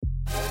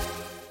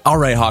All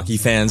right, hockey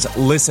fans,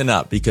 listen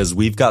up because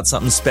we've got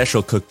something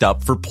special cooked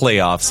up for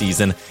playoff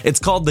season. It's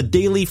called the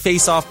Daily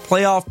Face-Off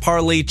Playoff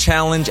Parlay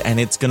Challenge, and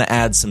it's going to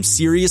add some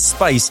serious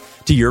spice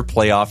to your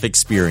playoff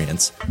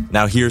experience.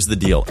 Now, here's the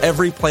deal.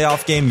 Every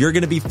playoff game, you're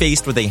going to be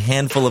faced with a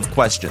handful of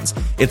questions.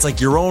 It's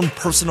like your own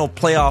personal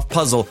playoff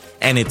puzzle,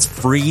 and it's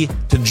free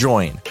to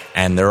join.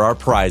 And there are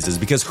prizes,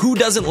 because who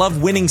doesn't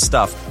love winning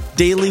stuff?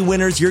 Daily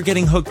winners, you're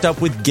getting hooked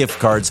up with gift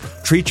cards.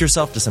 Treat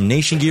yourself to some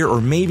Nation gear or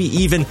maybe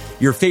even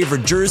your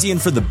favorite jersey.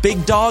 And for the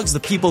big dogs, the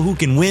people who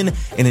can win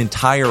an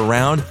entire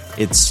round,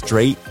 it's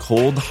straight,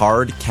 cold,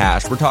 hard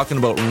cash. We're talking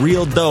about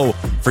real dough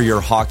for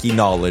your hockey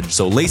knowledge.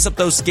 So lace up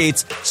those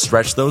skates,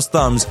 stretch those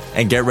thumbs,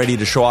 and get ready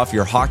to show off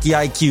your hockey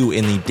IQ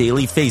in the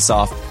Daily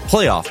Face-Off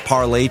Playoff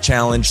Parlay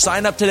Challenge.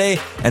 Sign up today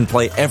and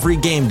play every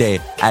game day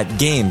at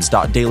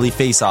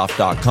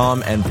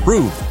games.dailyfaceoff.com and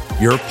prove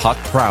your puck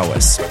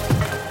prowess.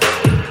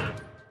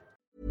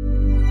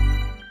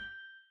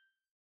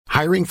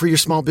 Hiring for your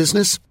small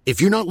business?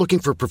 If you're not looking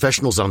for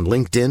professionals on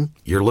LinkedIn,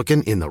 you're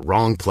looking in the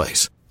wrong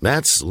place.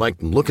 That's like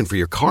looking for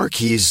your car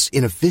keys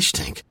in a fish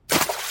tank.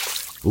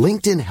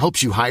 LinkedIn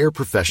helps you hire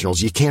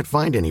professionals you can't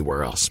find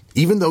anywhere else,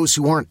 even those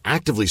who aren't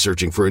actively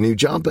searching for a new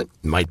job but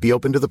might be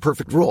open to the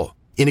perfect role.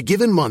 In a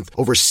given month,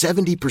 over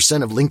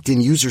 70% of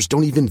LinkedIn users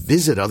don't even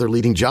visit other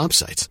leading job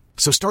sites.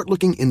 So start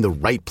looking in the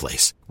right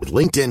place. With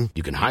LinkedIn,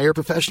 you can hire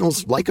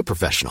professionals like a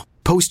professional.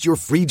 Post your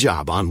free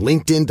job on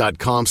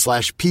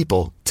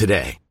linkedin.com/people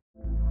today.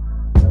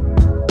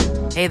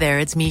 Hey there,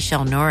 it's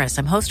Michelle Norris.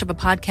 I'm host of a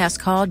podcast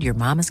called Your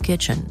Mama's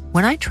Kitchen.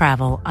 When I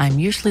travel, I'm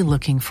usually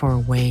looking for a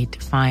way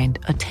to find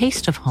a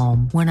taste of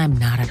home when I'm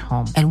not at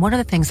home. And one of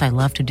the things I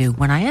love to do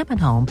when I am at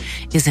home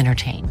is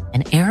entertain.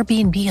 And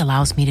Airbnb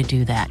allows me to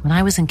do that. When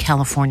I was in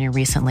California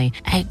recently,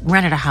 I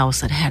rented a house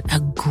that had a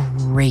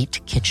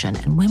great kitchen.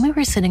 And when we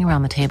were sitting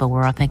around the table, we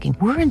were all thinking,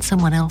 we're in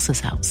someone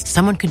else's house.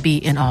 Someone could be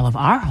in all of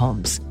our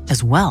homes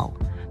as well.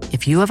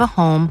 If you have a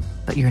home,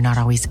 but you're not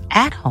always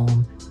at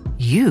home,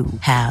 you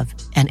have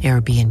an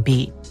Airbnb.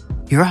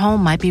 Your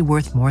home might be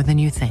worth more than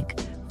you think.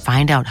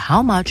 Find out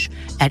how much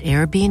at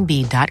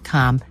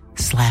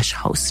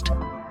airbnb.com/host.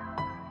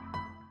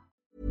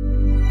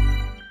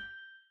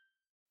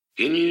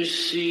 Can you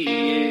see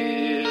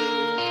it?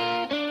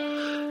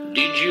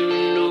 Did you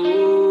notice?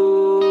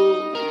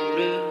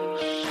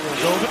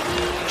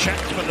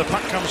 Checked, but the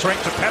puck comes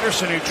right to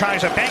Pettersson, who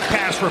tries a bank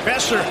pass for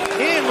Besser.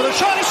 In with a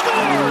shot, he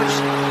scores!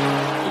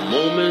 A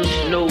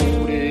moment's notice.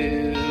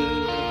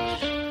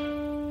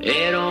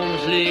 At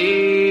arm's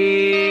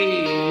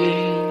length,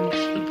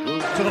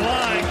 to the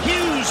line,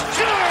 Hughes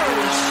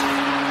scores!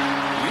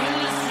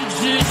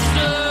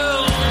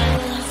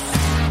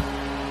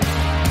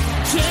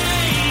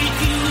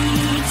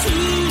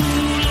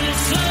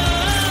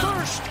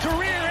 First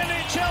career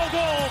NHL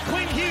goal,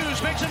 Quinn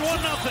Hughes makes it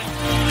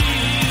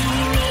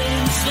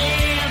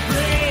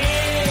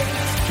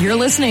 1-0. You're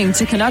listening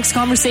to Canucks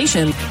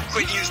Conversation.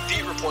 Quinn Hughes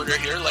beat reporter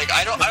here.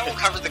 I won't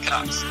cover the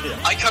Canucks. Yeah.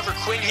 I cover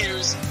Quinn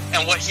Hughes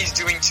and what he's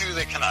doing to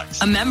the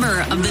Canucks. A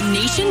member of the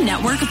Nation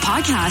Network of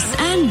Podcasts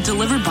and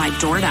delivered by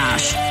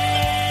DoorDash.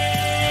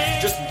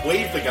 Just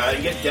wave the guy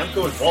and get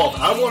Demko involved.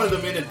 I wanted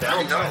them in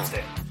Valentine's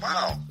Day.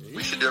 Wow.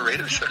 We should do a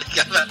radio show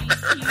together.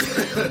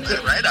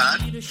 Right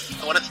on.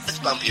 I want to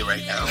fist bump you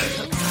right now.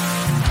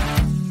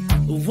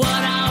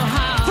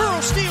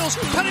 Burrow steals,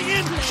 cutting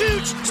in,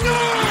 shoots,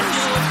 scores!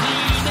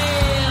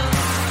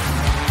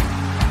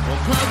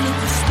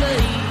 Public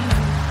display.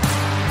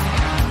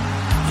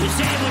 Is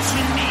that what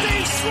you need?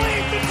 They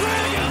slayed the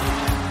dragon!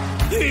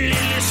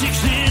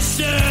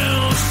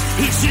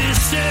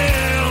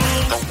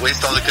 Don't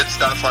waste all the good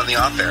stuff on the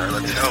off air.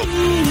 Let's go.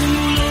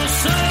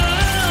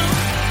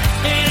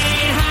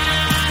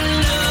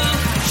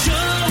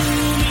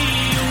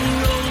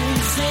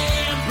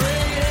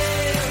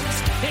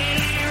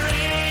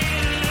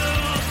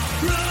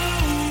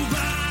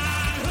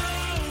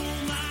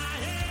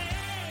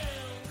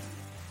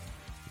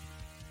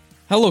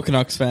 Hello,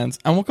 Canucks fans,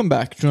 and welcome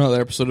back to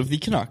another episode of the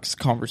Canucks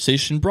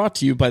Conversation, brought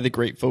to you by the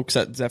great folks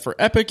at Zephyr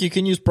Epic. You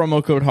can use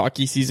promo code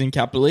HockeySeason,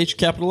 capital H,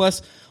 capital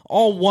S,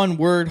 all one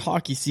word,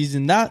 Hockey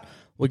Season. That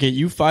will get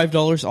you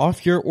 $5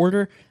 off your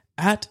order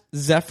at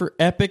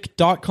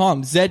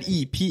ZephyrEpic.com,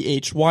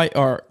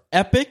 ZEPHYR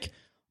Epic,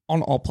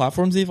 on all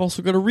platforms. They've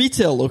also got a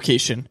retail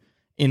location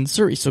in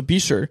Surrey, so be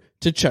sure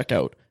to check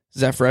out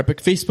Zephyr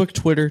Epic, Facebook,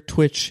 Twitter,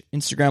 Twitch,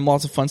 Instagram,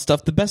 lots of fun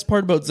stuff. The best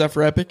part about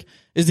Zephyr Epic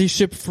is they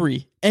ship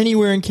free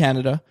anywhere in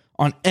Canada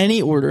on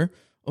any order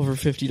over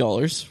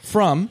 $50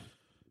 from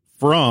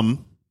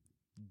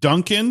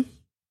Duncan,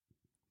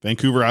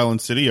 Vancouver Island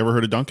City. You ever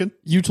heard of Duncan?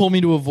 You told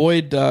me to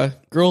avoid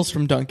girls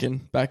from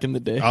Duncan back in the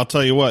day. I'll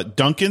tell you what,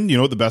 Duncan, you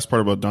know what the best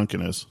part about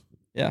Duncan is?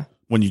 Yeah.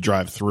 When you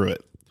drive through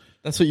it.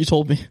 That's what you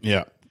told me.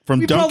 Yeah.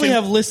 We probably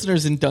have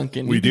listeners in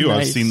Duncan. We do.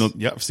 Nice.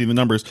 I've seen the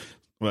numbers.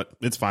 But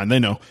it's fine. They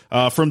know.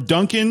 From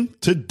Duncan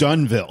to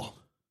Dunnville.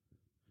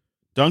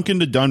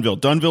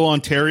 Dunnville,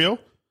 Ontario.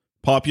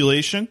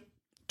 Population,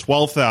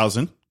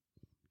 12,000.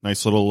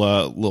 Nice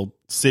little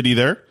city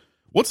there.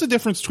 What's the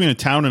difference between a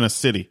town and a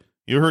city?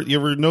 You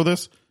ever know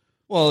this?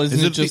 Well,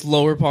 isn't it just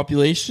lower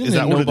population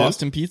and no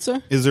Boston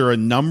pizza? Is there a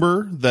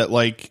number that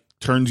like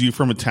turns you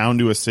from a town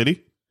to a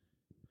city?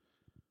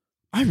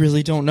 I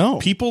really don't know.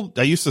 People,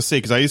 I used to say,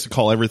 because I used to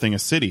call everything a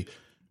city,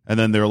 and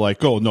then they're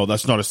like, "Oh no,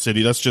 that's not a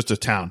city. That's just a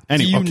town."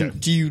 Anyway,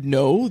 do you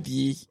know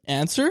the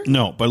answer?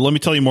 No, but let me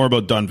tell you more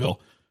about Dunnville,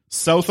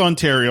 South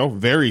Ontario,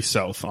 very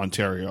South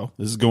Ontario.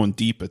 This is going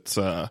deep. It's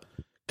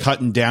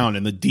cutting down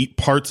in the deep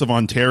parts of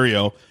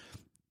Ontario.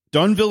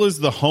 Dunnville is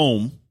the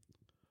home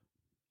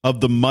of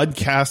the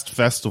Mudcast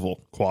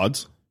Festival,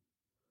 Quads.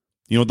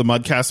 You know what the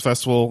Mudcast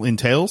Festival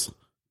entails?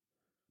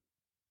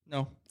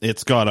 No.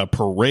 It's got a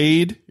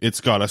parade.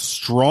 It's got a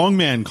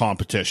strongman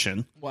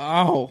competition.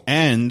 Wow.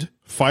 And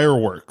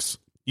fireworks.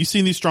 You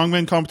seen these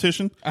strongman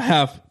competition? I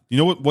have. You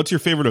know what's your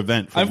favorite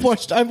event? I've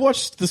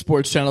watched the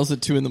sports channels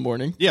at 2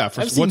 a.m. Yeah.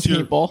 I've seen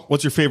paintball.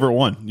 What's your favorite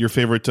one? Your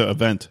favorite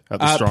event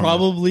at the strongman?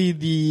 Probably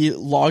the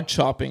log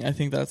chopping. I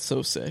think that's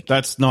so sick.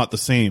 That's not the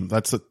same.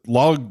 That's a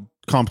log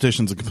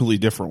competition's a completely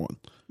different one.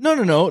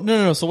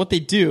 No. So what they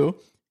do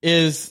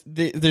is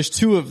there's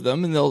 2 of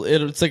them, and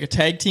it's like a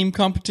tag team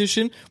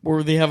competition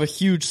where they have a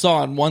huge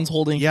saw and one's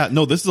holding. Yeah,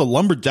 no, this is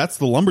that's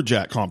the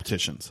lumberjack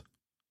competitions.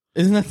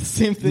 Isn't that the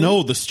same thing?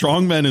 No, the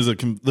strongman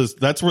is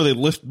that's where they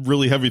lift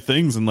really heavy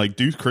things and like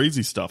do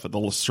crazy stuff at the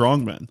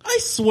strongman. I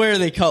swear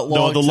they cut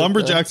logs. No, the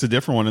lumberjack's a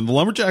different one, and the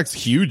lumberjack's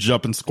huge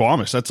up in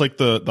Squamish. That's like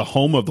the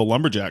home of the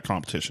lumberjack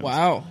competition.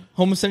 Wow,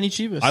 home of Senny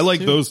Chivas. I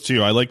like those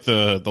too. I like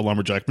the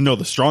lumberjack, but no,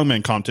 the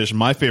strongman competition.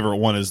 My favorite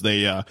one is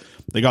they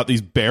got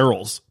these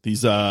barrels.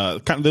 These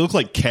they look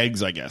like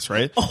kegs, I guess,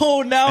 right?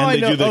 Oh, now and I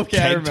know. Do the okay,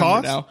 keg I remember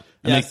toss, now.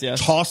 And they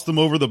toss them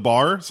over the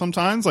bar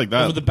sometimes, like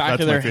that. Over the back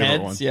of their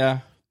heads, one. yeah.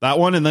 That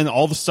one, and then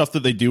all the stuff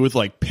that they do with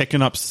like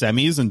picking up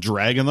semis and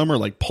dragging them, or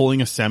like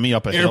pulling a semi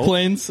up a hill.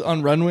 Airplanes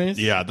on runways.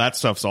 Yeah, that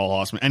stuff's all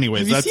awesome.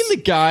 Anyways, have you seen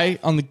the guy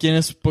on the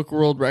Guinness Book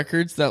World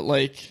Records that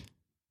like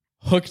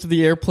hooked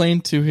the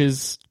airplane to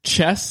his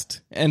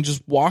chest and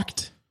just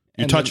walked?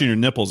 You're touching your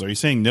nipples. Are you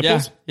saying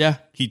nipples? Yeah.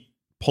 He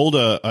pulled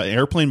a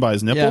airplane by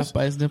his nipples? Yeah,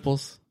 by his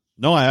nipples.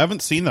 No, I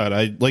haven't seen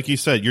that. Like you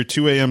said, your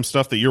 2 a.m.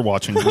 stuff that you're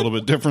watching is a little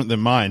bit different than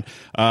mine.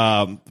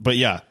 But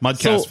yeah,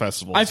 Mudcast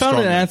Festival. I found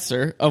an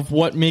answer of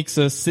what makes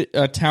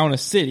a town a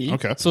city.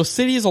 Okay. So a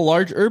city is a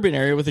large urban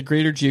area with a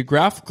greater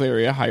geographical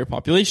area, higher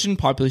population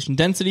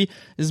density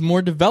is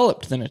more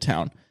developed than a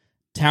town.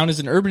 Town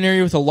is an urban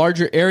area with a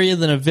larger area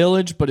than a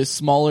village, but is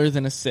smaller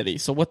than a city.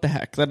 So what the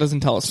heck? That doesn't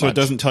tell us So much. it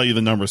doesn't tell you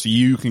the number, so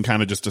you can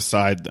kind of just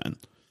decide then.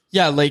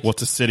 Yeah, like...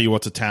 What's a city,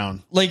 what's a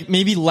town? Like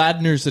maybe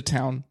Ladner's a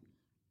town.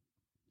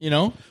 You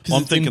know? Well,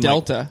 I'm it's thinking in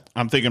Delta.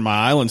 I'm thinking my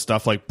island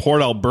stuff, like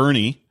Port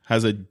Alberni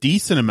has a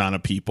decent amount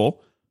of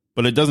people,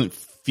 but it doesn't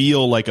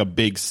feel like a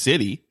big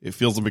city. It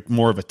feels like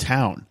more of a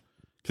town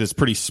because it's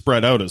pretty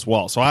spread out as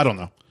well. So I don't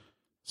know.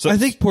 So I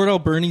think Port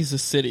Alberni's a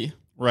city.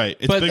 Right.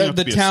 It's but big enough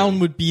the to be town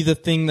would be the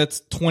thing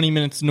that's 20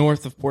 minutes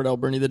north of Port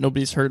Alberni that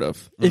nobody's heard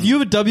of. If you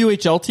have a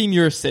WHL team,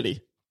 you're a city.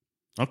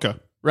 Okay.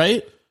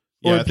 Right?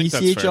 Yeah, or a I think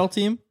that's fair. BCHL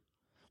team?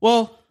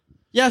 Well,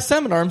 yeah,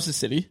 Salmon Arm's a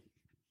city.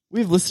 We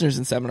have listeners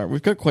in Salmon Arm.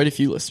 We've got quite a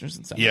few listeners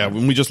in Salmon Arm.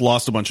 Yeah, we just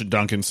lost a bunch of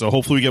Duncans, so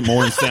hopefully we get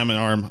more in Salmon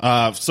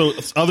Arm. So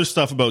other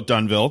stuff about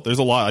Dunnville. There's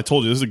a lot. I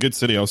told you, this is a good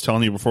city. I was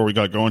telling you before we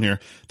got going here.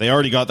 They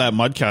already got that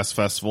Mudcast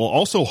Festival.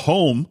 Also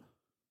home,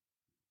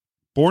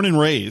 born and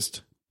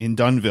raised in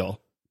Dunnville,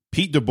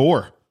 Pete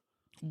DeBoer.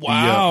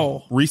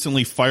 Wow. The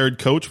recently fired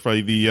coach by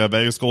the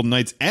Vegas Golden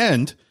Knights.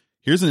 And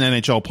here's an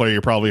NHL player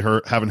you probably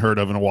haven't heard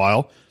of in a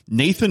while,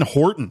 Nathan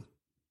Horton.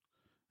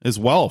 As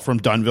well from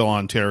Dunnville,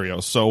 Ontario.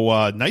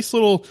 So nice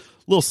little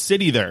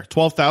city there.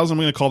 12,000. I'm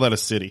going to call that a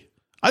city.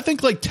 I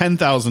think like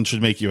 10,000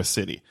 should make you a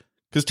city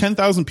because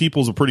 10,000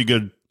 people is a pretty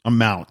good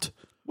amount.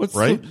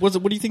 Right? What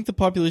do you think the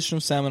population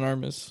of Salmon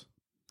Arm is?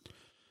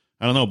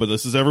 I don't know, but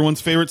this is everyone's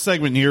favorite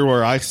segment here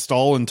where I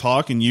stall and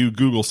talk and you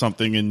Google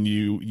something and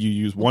you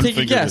use one Take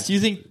figure. a guess. You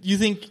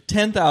think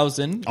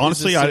 10,000?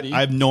 Honestly, I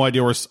have no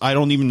idea I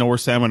don't even know where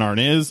Salmon Arm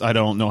is. I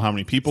don't know how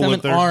many people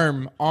live there.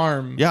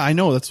 Arm. Yeah, I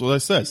know. That's what I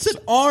said. You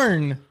said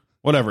Arn.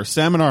 Whatever.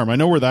 Salmon Arm. I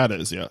know where that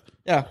is. Yeah.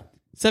 Yeah.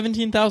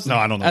 17,000. No,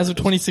 I don't know. As of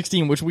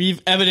 2016, which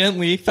we've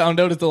evidently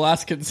found out at the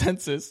last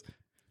consensus.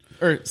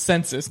 Or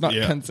census, not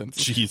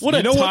consensus. Jeez. What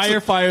a tire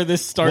fire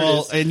this start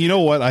well, is. and you know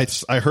what?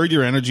 I heard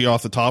your energy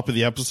off the top of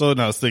the episode,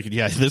 and I was thinking,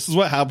 yeah, this is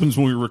what happens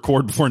when we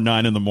record before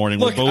 9 in the morning.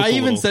 Look, I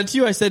even said to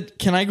you, I said,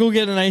 can I go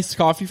get an iced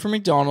coffee from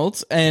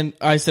McDonald's? And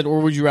I said, or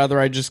would you rather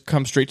I just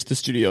come straight to the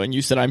studio? And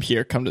you said, I'm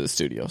here, come to the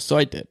studio. So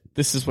I did.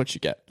 This is what you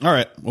get. All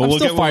right. Well, I'm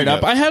still fired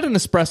up. I had an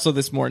espresso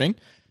this morning.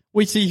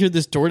 Wait till you hear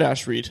this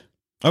DoorDash read.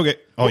 Okay.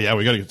 Oh, yeah,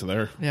 we got to get to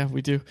there. Yeah,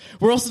 we do.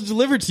 We're also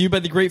delivered to you by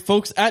the great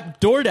folks at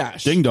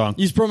DoorDash. Ding dong.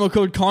 Use promo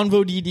code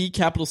CONVODD,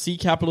 capital C,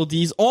 capital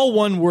D's, all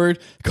one word,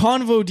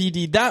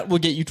 CONVODD. That will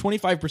get you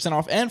 25%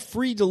 off and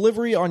free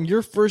delivery on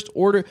your first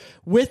order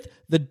with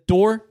the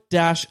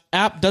DoorDash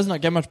app. Does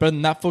not get much better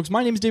than that, folks.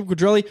 My name is Dave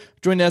Quadrelli,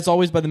 joined as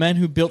always by the man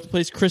who built the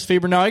place, Chris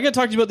Faber. Now, I got to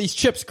talk to you about these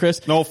chips,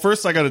 Chris. No,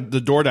 first I got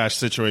the DoorDash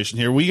situation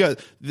here. We got,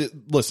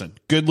 listen,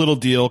 good little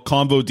deal,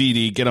 Combo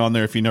DD. Get on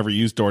there if you never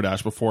used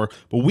DoorDash before.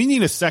 But we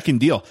need a second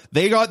deal.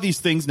 They got these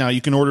things now.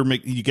 You can order.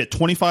 You get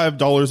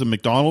 $25 at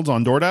McDonald's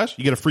on DoorDash.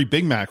 You get a free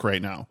Big Mac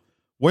right now.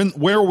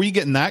 Where are we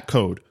getting that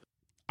code?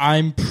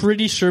 I'm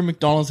pretty sure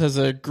McDonald's has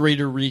a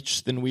greater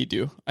reach than we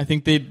do. I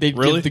think they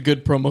Really? give the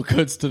good promo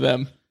codes to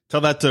them.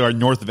 Tell that to our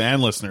North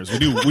Van listeners. We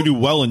do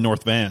well in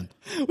North Van.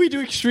 We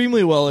do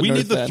extremely well in We North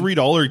need the Van.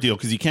 $3 deal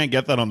because you can't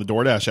get that on the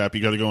DoorDash app.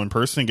 You got to go in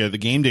person and get the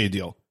game day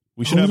deal.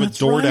 We should have a that's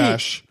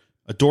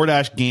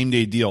DoorDash game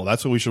day deal.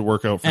 That's what we should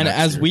work out for. And next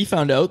as year. we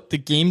found out, the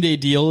game day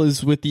deal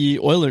is with the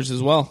Oilers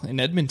as well in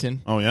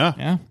Edmonton. Oh yeah,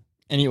 Yeah.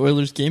 Any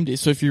Oilers game day.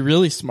 So if you're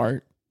really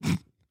smart,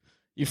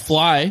 you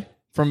fly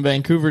from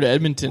Vancouver to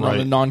Edmonton on Right.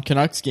 a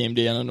non-Canucks game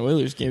day and an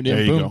Oilers game day. There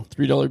And you boom,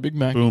 go. $3 Big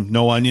Mac. boom,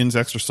 no onions,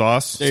 extra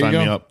sauce. There Sign you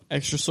go. me up.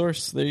 Extra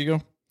source. There you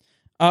go.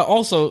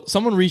 Also,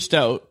 someone reached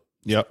out.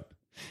 Yep.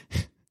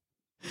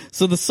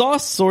 So the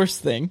sauce source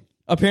thing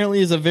apparently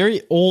is a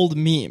very old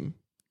meme.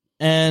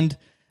 And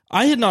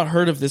I had not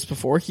heard of this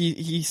before.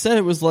 He said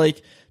it was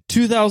like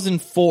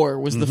 2004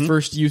 was the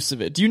first use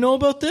of it. Do you know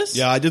about this?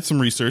 Yeah, I did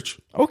some research.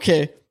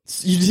 Okay.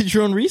 So you did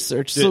your own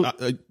research. So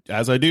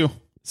As I do.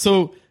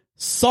 So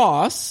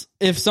sauce,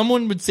 if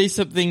someone would say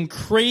something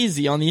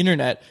crazy on the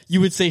internet,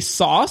 you would say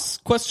sauce, ?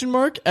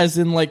 As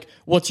in like,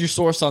 what's your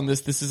source on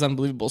this? This is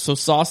unbelievable. So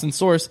sauce and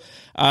source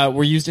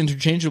were used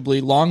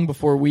interchangeably long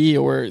before we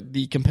or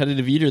the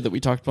competitive eater that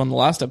we talked about in the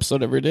last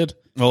episode ever did.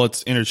 Well,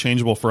 it's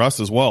interchangeable for us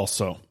as well.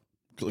 So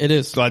It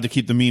is. glad to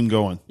keep the meme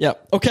going. Yeah.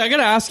 Okay, I got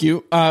to ask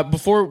you,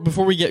 before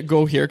we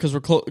go here, because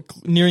we're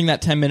nearing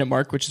that 10-minute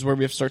mark, which is where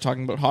we have to start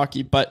talking about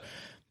hockey, but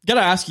got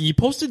to ask you, you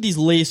posted these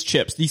Lay's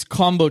chips, these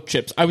combo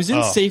chips. I was in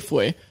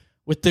Safeway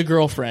with the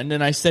girlfriend,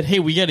 and I said, hey,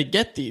 we got to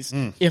get these,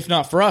 if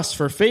not for us,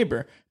 for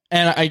Faber.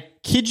 And I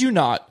kid you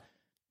not,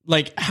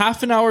 like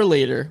half an hour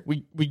later,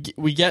 we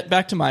get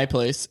back to my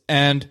place,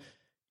 and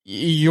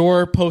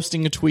you're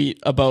posting a tweet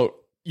about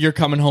you're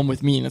coming home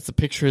with me, and it's a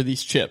picture of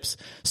these chips.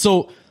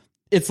 So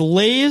it's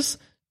Lay's,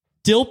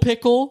 dill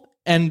pickle,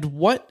 and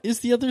what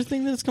is the other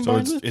thing that it's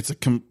combined with? It's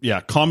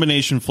a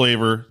combination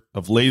flavor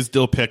of Lay's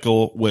dill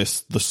pickle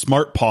with the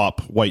Smart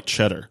Pop white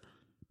cheddar.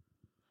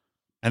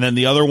 And then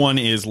the other one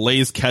is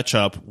Lay's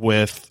ketchup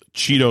with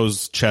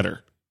Cheetos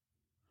cheddar.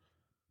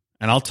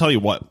 And I'll tell you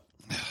what,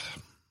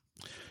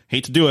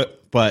 hate to do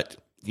it, but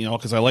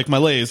because I like my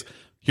Lay's,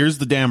 here's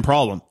the damn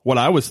problem. What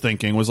I was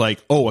thinking was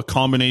like, a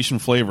combination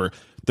flavor.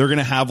 They're going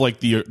to have like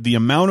the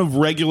amount of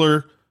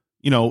regular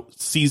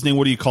seasoning,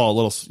 what do you call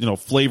it? Little,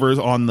 flavors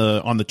on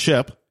the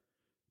chip.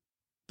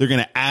 They're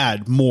going to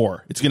add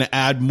more. It's going to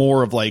add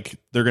more of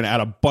they're going to add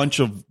a bunch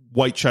of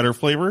white cheddar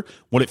flavor.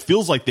 What it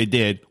feels like they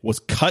did was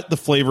cut the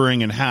flavoring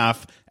in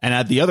half and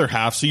add the other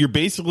half. So you're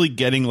basically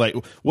getting what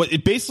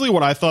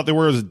I thought they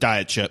were was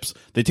diet chips.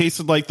 They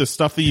tasted like the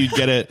stuff that you'd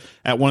get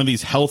at one of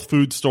these health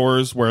food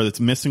stores where it's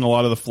missing a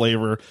lot of the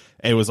flavor.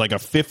 It was like a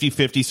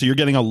 50-50. So you're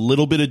getting a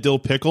little bit of dill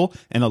pickle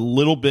and a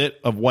little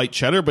bit of white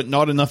cheddar, but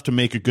not enough to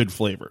make a good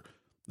flavor.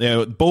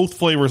 Both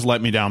flavors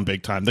let me down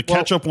big time. The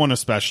ketchup one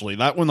especially.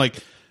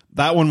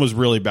 That one was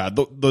really bad.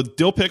 The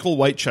dill pickle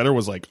white cheddar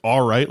was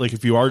all right.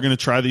 If you are going to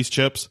try these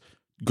chips,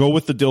 go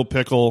with the dill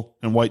pickle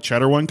and white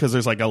cheddar one because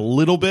there's a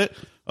little bit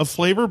of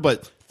flavor.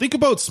 But think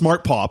about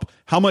Smart Pop,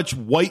 how much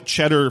white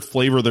cheddar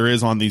flavor there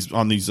is on these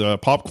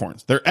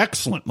popcorns. They're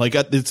excellent.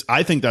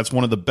 I think that's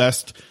one of the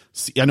best.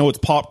 I know it's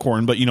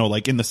popcorn, but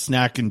in the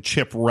snack and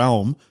chip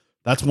realm,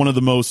 that's one of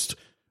the most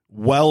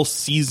well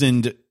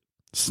seasoned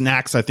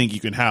snacks I think you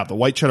can have. The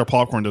white cheddar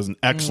popcorn does an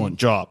excellent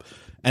job.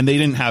 And they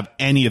didn't have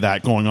any of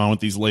that going on with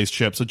these Lay's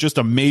chips. So just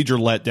a major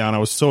letdown. I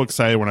was so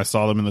excited when I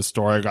saw them in the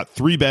store. I got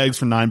 3 bags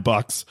for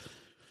 $9.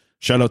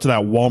 Shout out to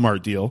that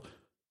Walmart deal.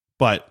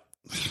 But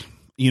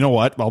you know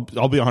what? I'll be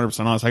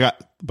 100% honest. I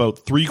got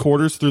about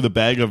 3/4 through the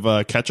bag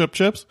of ketchup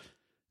chips.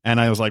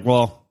 And I was like,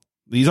 well,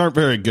 these aren't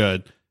very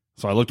good.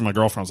 So I looked at my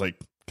girlfriend. I was like,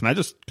 can I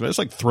just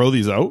throw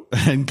these out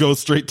and go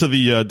straight to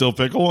the dill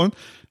pickle one?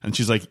 And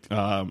she's like,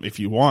 if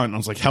you want. And I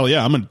was like, hell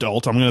yeah, I'm an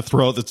adult. I'm going to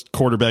throw out this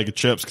 1/4 bag of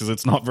chips because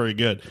it's not very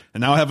good. And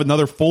now I have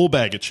another full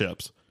bag of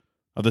chips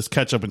of this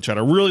ketchup and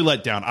cheddar. Really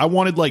let down. I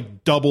wanted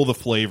double the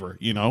flavor,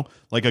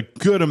 a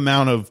good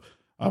amount of,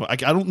 I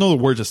don't know the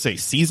word to say,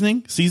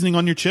 seasoning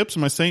on your chips.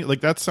 Am I saying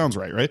that sounds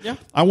right? Yeah.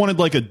 I wanted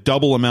a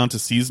double amount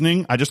of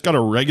seasoning. I just got a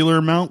regular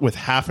amount with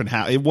half and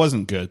half. It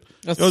wasn't good.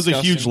 That's it was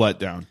disgusting. a huge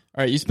letdown.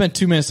 All right, you spent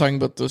 2 minutes talking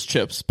about those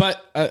chips, but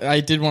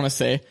I did want to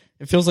say,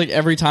 it feels like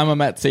every time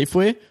I'm at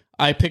Safeway,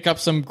 I pick up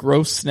some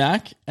gross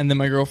snack, and then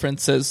my girlfriend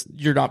says,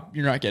 "You're not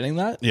getting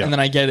that," Yeah. and then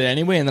I get it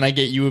anyway, and then I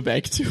get you a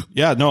bag too.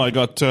 Yeah, no, I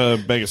got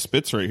a bag of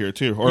Spitz right here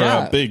too, or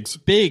Bigs.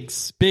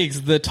 Bigs,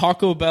 the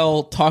Taco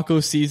Bell taco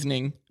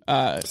seasoning,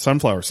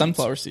 Sunflower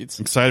seeds.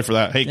 Excited for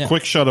that. Hey,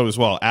 quick shout out as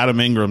well. Adam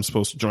Ingram's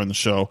supposed to join the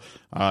show.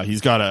 He's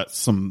got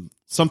something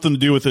to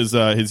do with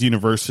his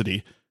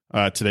university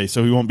today,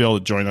 so he won't be able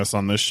to join us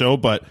on this show,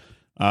 but.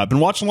 I've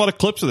been watching a lot of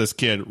clips of this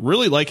kid.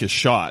 Really like his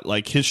shot.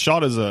 His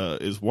shot is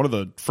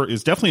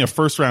definitely a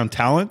first round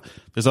talent.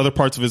 There's other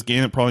parts of his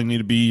game that probably need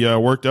to be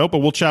worked out, but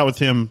we'll chat with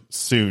him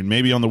soon.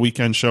 Maybe on the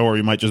weekend show, or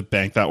you might just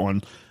bank that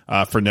one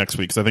for next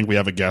week, because I think we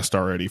have a guest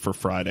already for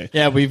Friday.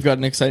 Yeah, we've got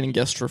an exciting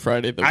guest for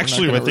Friday.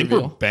 Actually, I think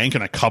we're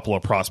banking a couple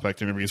of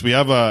prospect interviews. We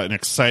have an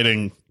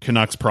exciting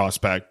Canucks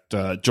prospect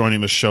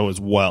joining the show as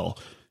well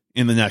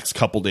in the next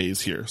couple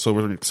days here. So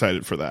we're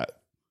excited for that.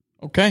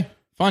 Okay,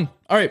 fun.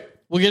 All right,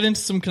 we'll get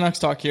into some Canucks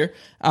talk here.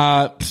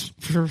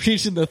 For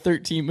reaching the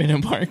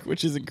 13-minute mark,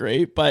 which isn't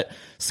great, but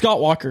Scott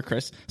Walker,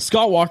 Chris.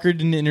 Scott Walker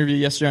did an interview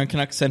yesterday on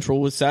Canucks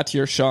Central with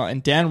Satyr Shah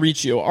and Dan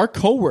Riccio, our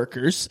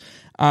co-workers.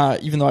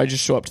 Even though I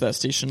just show up to that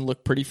station,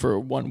 look pretty for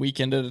one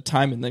weekend at a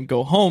time, and then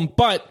go home.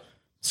 But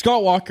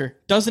Scott Walker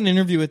does an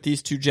interview with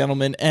these two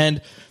gentlemen,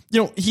 and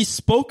he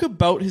spoke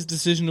about his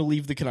decision to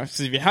leave the Canucks.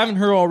 If you haven't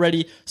heard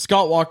already,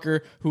 Scott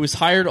Walker, who was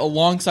hired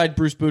alongside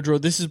Bruce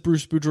Boudreau, this is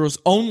Bruce Boudreau's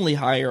only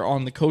hire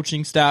on the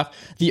coaching staff,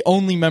 the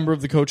only member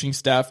of the coaching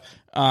staff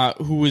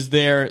who was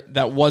there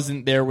that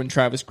wasn't there when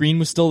Travis Green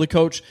was still the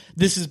coach.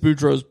 This is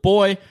Boudreau's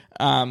boy.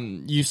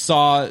 You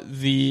saw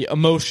the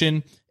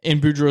emotion in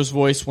Boudreau's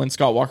voice when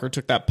Scott Walker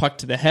took that puck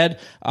to the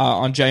head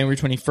on January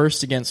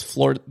 21st against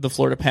the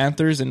Florida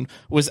Panthers, and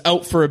was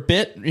out for a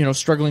bit,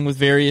 struggling with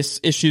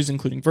various issues,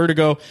 including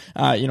vertigo.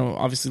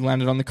 Obviously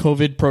landed on the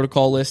COVID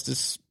protocol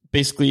list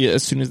basically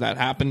as soon as that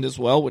happened as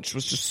well, which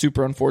was just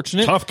super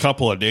unfortunate. Tough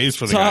couple of days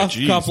for the guy.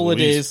 Tough couple of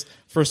days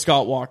for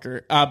Scott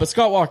Walker. But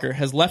Scott Walker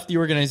has left the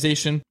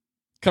organization.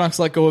 Canucks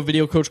let go of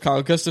video coach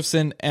Kyle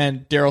Gustafson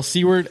and Daryl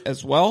Seward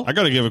as well. I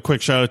got to give a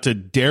quick shout out to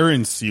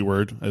Darren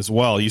Seward as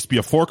well. He used to be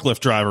a forklift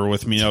driver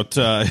with me out.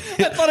 I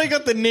thought I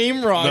got the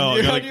name wrong.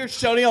 No, you're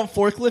shouting out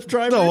forklift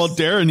drivers? No, well,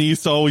 Darren, he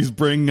used to always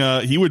bring,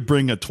 he would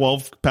bring a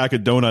 12-pack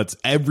of donuts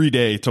every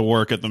day to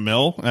work at the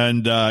mill,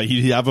 and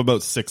he'd have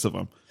about 6 of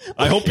them.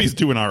 I hope he's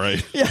doing all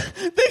right. Yeah,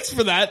 thanks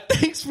for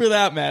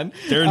that, man.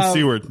 Darren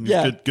Seward,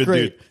 good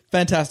great. dude.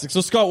 Fantastic.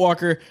 So Scott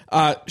Walker,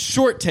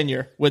 short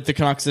tenure with the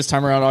Canucks this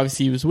time around.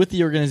 Obviously, he was with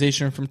the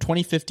organization from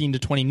 2015 to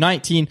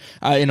 2019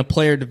 in a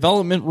player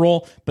development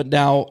role, but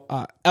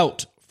now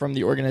out from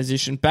the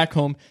organization, back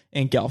home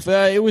in Guelph.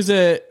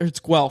 It's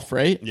Guelph,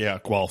 right? Yeah,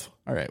 Guelph.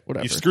 All right,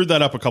 whatever. You screwed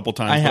that up a couple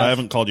times, but I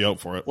haven't called you out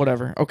for it.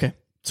 Whatever. Okay.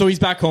 So he's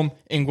back home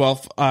in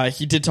Guelph.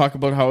 He did talk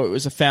about how it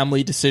was a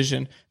family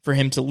decision for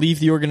him to leave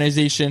the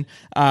organization.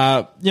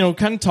 Kind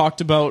of talked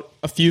about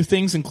a few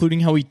things, including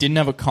how he didn't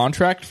have a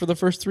contract for the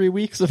first 3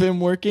 weeks of him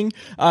working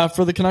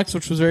for the Canucks,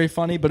 which was very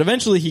funny. But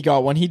eventually he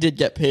got one. He did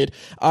get paid.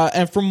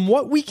 And from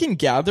what we can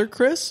gather,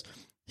 Chris,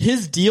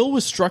 his deal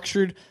was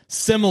structured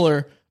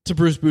similar to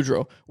Bruce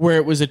Boudreau, where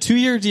it was a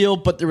 2-year deal,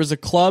 but there was a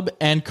club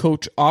and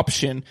coach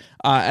option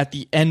at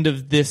the end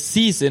of this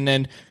season.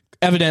 And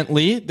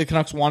evidently, the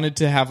Canucks wanted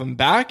to have him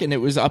back, and it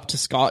was up to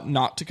Scott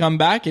not to come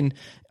back. And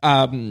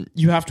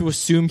you have to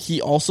assume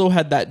he also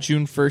had that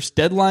June 1st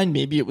deadline.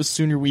 Maybe it was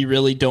sooner. We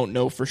really don't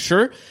know for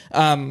sure.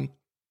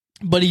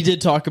 But he did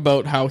talk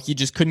about how he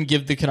just couldn't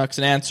give the Canucks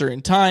an answer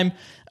in time,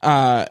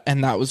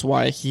 and that was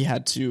why he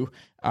had to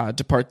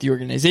depart the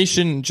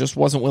organization and just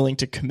wasn't willing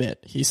to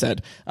commit. He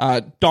said,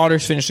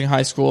 daughter's finishing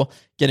high school,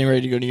 getting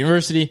ready to go to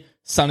university.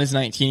 Son is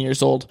 19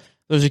 years old.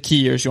 Those are key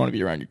years you want to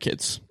be around your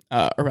kids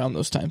around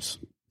those times.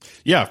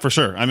 Yeah, for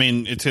sure. I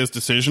mean, it's his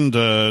decision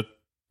to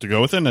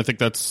go with it. And I think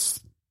that's,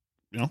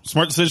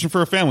 smart decision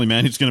for a family,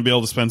 man. He's going to be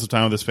able to spend some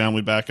time with his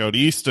family back out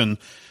east and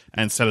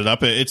set it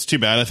up. It's too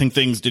bad. I think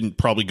things didn't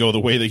probably go the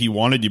way that he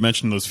wanted. You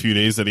mentioned those few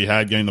days that he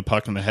had getting the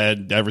puck in the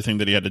head, everything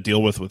that he had to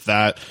deal with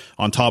that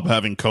on top of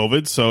having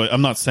COVID. So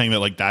I'm not saying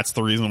that that's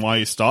the reason why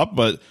he stopped,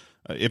 but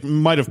it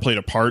might have played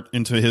a part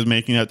into his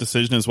making that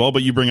decision as well.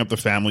 But you bring up the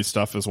family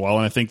stuff as well.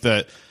 And I think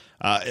that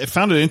it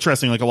found it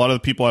interesting. A lot of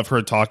the people I've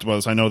heard talked about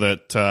this. I know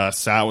that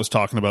Sat was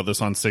talking about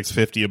this on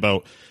 650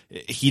 about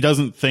he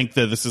doesn't think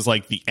that this is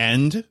the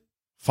end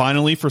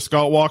finally for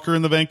Scott Walker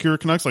and the Vancouver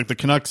Canucks. The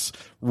Canucks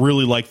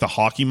really like the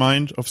hockey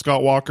mind of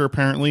Scott Walker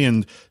apparently,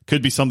 and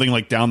could be something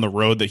down the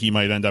road that he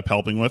might end up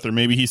helping with, or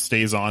maybe he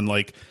stays on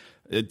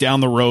down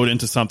the road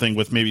into something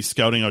with maybe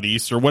scouting out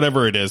east or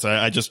whatever it is.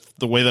 I just,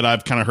 the way that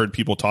I've kind of heard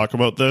people talk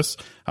about this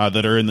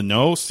that are in the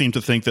know seem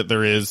to think that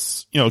there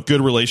is, a good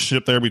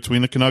relationship there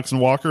between the Canucks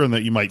and Walker, and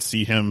that you might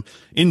see him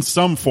in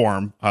some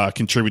form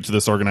contribute to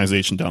this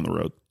organization down the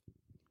road.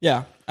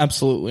 Yeah,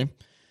 absolutely.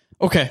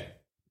 Okay.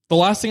 The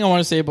last thing I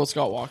want to say about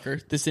Scott Walker,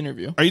 this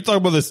interview. Are you talking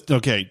about this?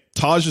 Okay,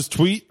 Taj's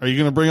tweet. Are you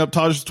going to bring up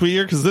Taj's tweet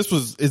here? Because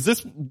is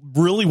this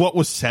really what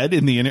was said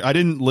in the interview? I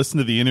didn't listen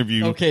to the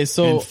interview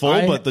in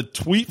full, but the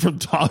tweet from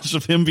Taj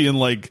of him being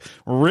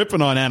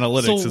ripping on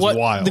analytics is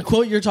wild. The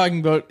quote you're talking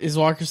about is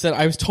Walker said,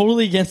 "I was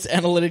totally against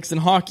analytics in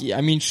hockey.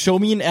 I mean, show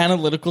me an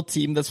analytical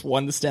team that's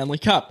won the Stanley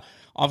Cup."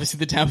 Obviously,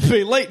 the Tampa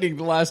Bay Lightning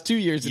the last 2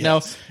 years. And now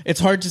it's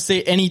hard to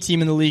say any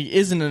team in the league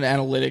isn't an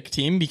analytic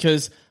team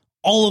because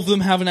All of them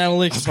have an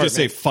analytics I was going to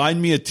say, department.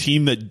 find me a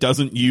team that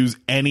doesn't use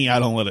any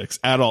analytics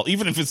at all,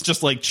 even if it's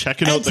just like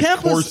checking out the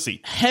Tampa's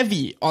Corsi.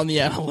 heavy on the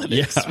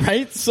analytics, Yeah.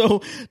 right?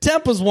 So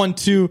Tampa's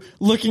 1-2,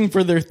 looking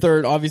for their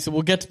third. Obviously,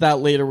 we'll get to that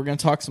later. We're going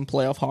to talk some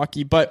playoff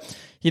hockey. But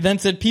he then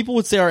said, people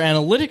would say our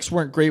analytics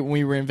weren't great when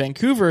we were in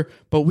Vancouver,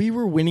 but we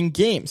were winning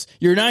games.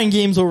 You're 9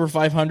 games over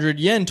 500,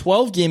 Yen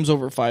 12 games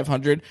over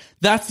 500.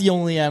 That's the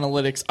only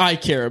analytics I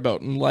care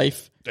about in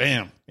life.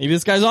 Damn. Maybe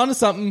this guy's onto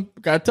something.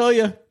 Gotta tell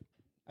you.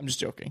 I'm just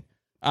joking.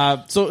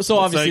 So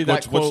obviously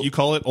that quote, what you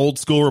call it? Old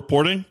school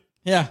reporting?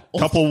 Yeah.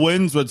 Couple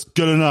wins, that's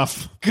good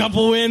enough.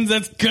 Couple wins,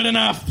 that's good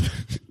enough.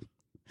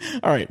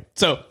 All right.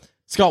 So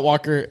Scott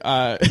Walker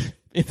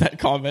in that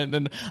comment,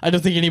 and I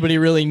don't think anybody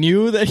really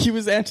knew that he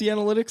was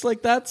anti-analytics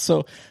like that.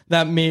 So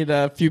that made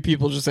a few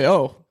people just say,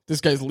 "Oh, this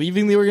guy's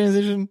leaving the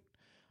organization."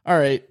 All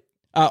right.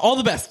 All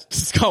the best to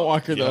Scott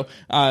Walker, though,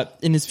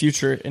 in his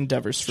future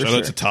endeavors, for Shout sure.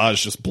 out to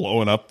Taj just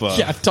blowing up.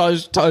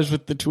 Taj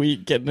with the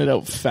tweet, getting it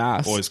out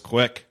fast. Boy's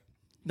quick.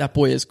 That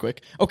boy is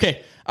quick.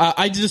 Okay,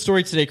 I did a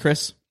story today,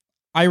 Chris.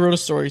 I wrote a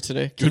story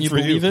today. Can Good you for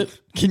believe you.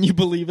 it? Can you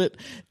believe it?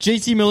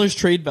 JT Miller's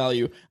trade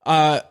value.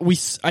 I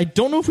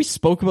don't know if we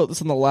spoke about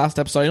this on the last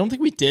episode. I don't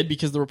think we did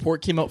because the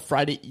report came out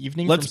Friday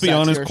evening. Let's from be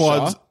honest, Satyar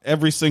Quads. Shah.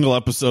 Every single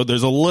episode,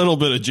 there's a little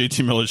bit of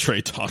JT Miller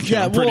trade talk.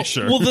 Yeah, I'm pretty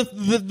sure. Well, the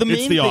main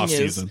it's the thing off is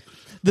season.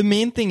 the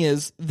main thing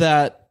is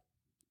that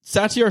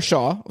Satyar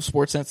Shah of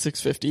Sportsnet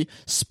 650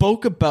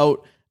 spoke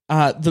about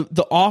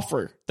the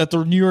offer that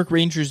the New York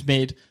Rangers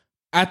made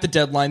at the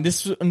deadline.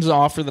 This was an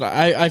offer that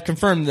I've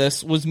confirmed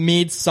this was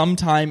made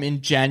sometime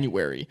in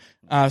January.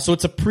 So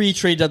it's a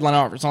pre-trade deadline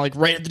offer. It's not like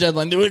right at the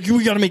deadline, they're like,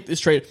 we got to make this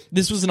trade.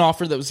 This was an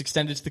offer that was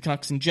extended to the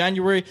Canucks in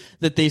January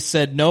that they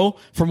said no.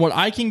 From what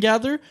I can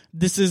gather,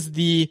 this is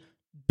the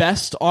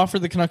best offer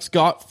the Canucks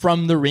got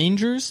from the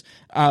Rangers.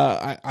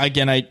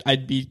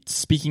 I'd be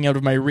speaking out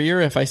of my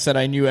rear if I said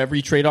I knew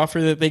every trade offer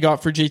that they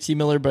got for JT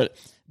Miller, but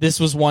this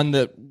was one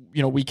that,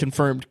 we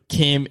confirmed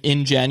came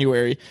in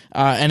January.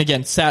 And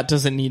again, Sat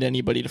doesn't need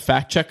anybody to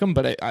fact check him,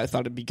 but I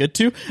thought it'd be good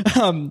to.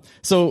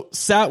 So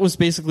Sat was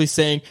basically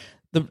saying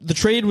the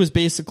trade was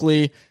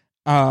basically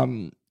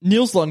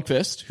Nils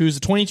Lundqvist, who's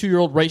a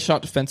 22-year-old right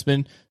shot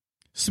defenseman,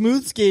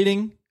 smooth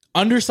skating,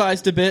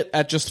 undersized a bit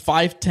at just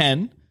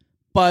 5'10",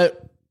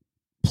 but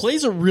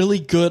plays a really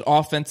good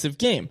offensive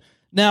game.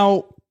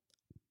 Now,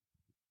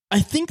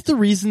 I think the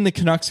reason the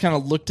Canucks kind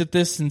of looked at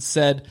this and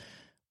said,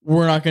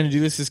 we're not going to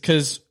do this is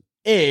because,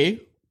 A,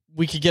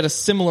 we could get a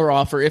similar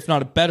offer, if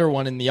not a better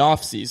one, in the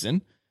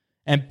offseason,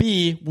 and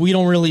B, we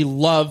don't really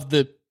love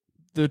the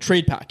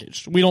trade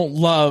package. We don't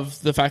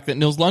love the fact that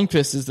Nils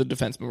Lundqvist is the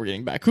defenseman we're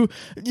getting back, who,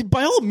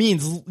 by all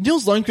means,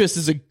 Nils Lundqvist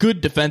is a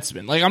good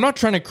defenseman. Like, I'm not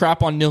trying to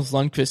crap on Nils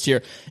Lundqvist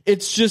here.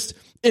 It's just,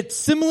 it's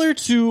similar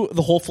to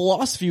the whole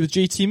philosophy with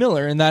JT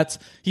Miller, and that's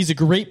he's a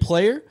great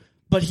player,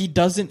 but he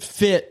doesn't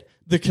fit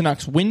the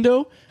Canucks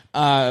window.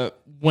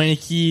 When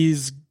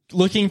he's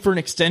looking for an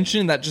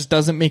extension, that just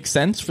doesn't make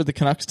sense for the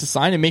Canucks to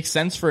sign. It makes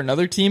sense for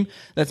another team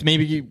that's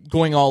maybe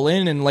going all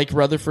in, and like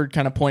Rutherford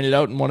kind of pointed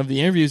out in one of the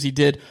interviews he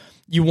did,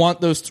 you want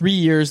those 3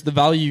 years, the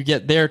value you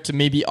get there to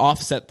maybe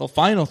offset the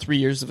final 3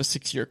 years of a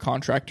 6-year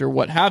contract or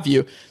what have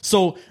you.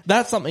 So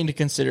that's something to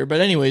consider.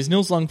 But anyways,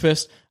 Nils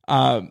Lundqvist,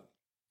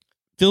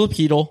 Philip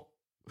Hedl,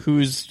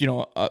 who's,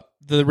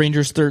 the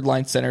Rangers' third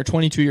line center,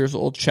 22 years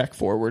old, check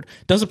forward,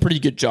 does a pretty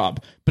good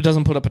job, but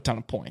doesn't put up a ton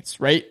of points,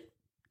 right?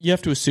 You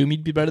have to assume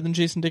he'd be better than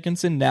Jason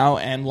Dickinson now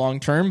and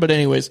long term. But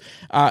anyways,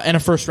 and a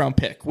first round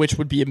pick, which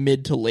would be a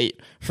mid to late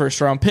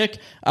first round pick.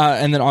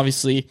 And then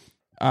obviously,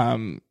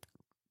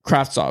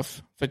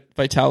 Kravtsov,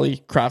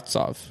 Vitaly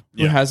Kravtsov,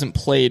 who hasn't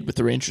played with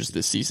the Rangers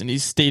this season.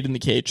 He's stayed in the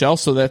KHL,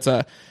 so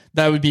that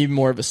would be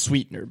more of a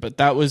sweetener. But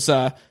that was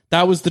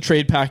the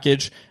trade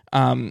package.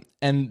 And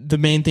the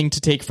main thing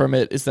to take from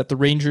it is that the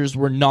Rangers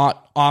were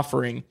not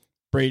offering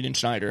Braden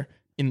Schneider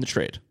in the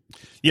trade.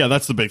 Yeah,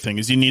 that's the big thing,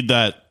 is you need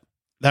that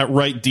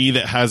right D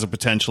that has a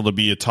potential to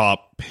be a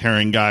top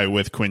pairing guy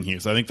with Quinn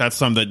Hughes. I think that's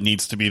something that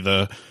needs to be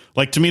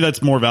to me,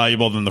 that's more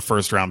valuable than the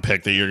first round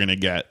pick that you're going to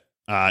get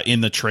in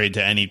the trade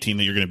to any team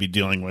that you're going to be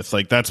dealing with.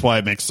 Like, that's why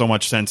it makes so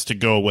much sense to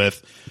go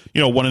with,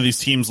 one of these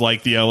teams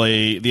like the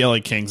LA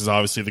Kings is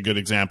obviously the good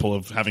example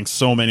of having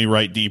so many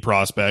right D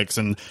prospects.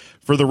 And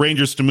for the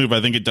Rangers to move,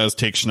 I think it does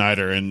take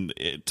Schneider. And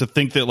to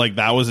think that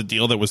that was a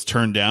deal that was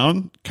turned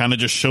down kind of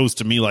just shows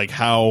to me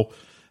how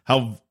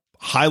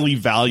highly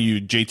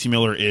valued JT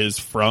Miller is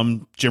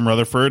from Jim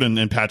Rutherford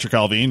and Patrick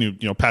Allvin,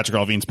 who, Patrick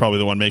Allvin's probably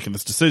the one making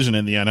this decision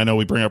in the end. I know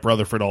we bring up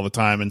Rutherford all the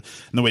time and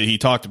the way he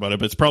talked about it,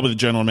 but it's probably the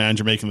general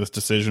manager making this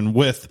decision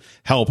with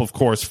help, of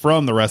course,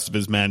 from the rest of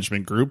his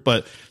management group.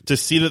 But to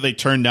see that they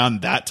turned down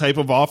that type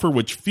of offer,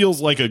 which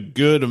feels like a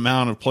good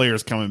amount of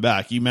players coming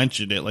back. You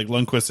mentioned it,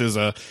 Lundqvist is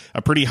a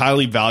pretty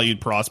highly valued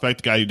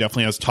prospect, a guy who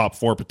definitely has top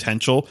 4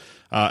 potential,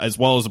 as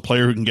well as a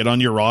player who can get on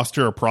your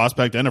roster, a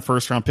prospect and a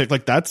first round pick.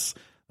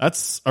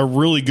 That's a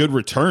really good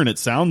return, it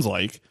sounds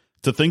like.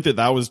 To think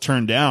that was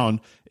turned down,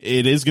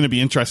 it is going to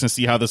be interesting to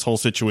see how this whole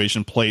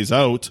situation plays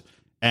out.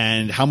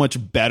 and how much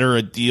better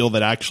a deal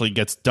that actually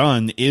gets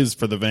done is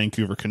for the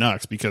Vancouver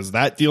Canucks, because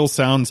that deal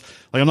sounds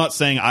like, I'm not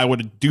saying I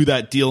would do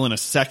that deal in a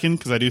second,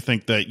 because I do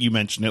think that you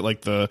mentioned it,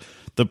 like the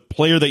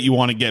player that you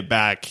want to get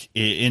back,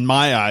 in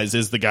my eyes,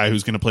 is the guy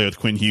who's going to play with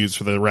Quinn Hughes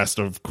for the rest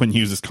of Quinn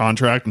Hughes'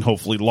 contract and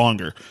hopefully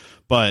longer.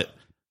 But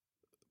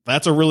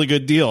that's a really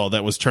good deal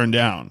that was turned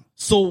down.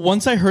 So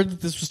once I heard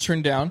that this was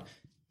turned down,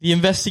 the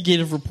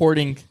investigative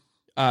reporting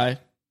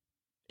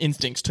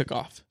instincts took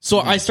off. So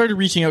I started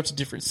reaching out to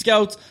different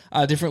scouts,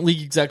 different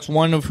league execs,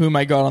 one of whom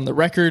I got on the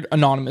record,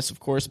 anonymous, of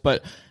course,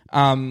 but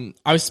I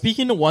was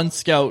speaking to one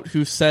scout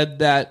who said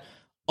that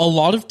a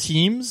lot of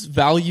teams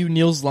value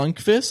Nils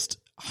Lundkvist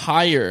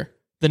higher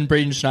than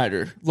Braden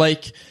Schneider.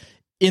 Like,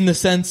 in the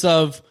sense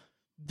of,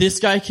 this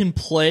guy can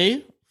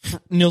play,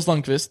 Nils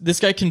Lundkvist, this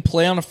guy can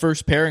play on a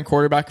first pair and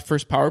quarterback a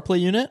first power play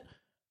unit,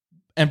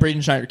 and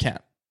Braden Schneider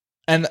can't.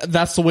 And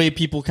that's the way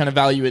people kind of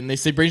value it. And they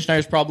say Braden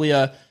Schneider's probably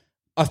a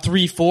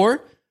 3-4,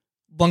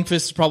 Lundkvist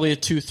is probably a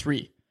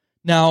 2-3.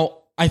 Now,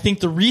 I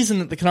think the reason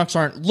that the Canucks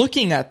aren't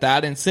looking at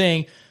that and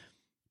saying,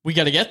 we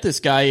got to get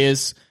this guy,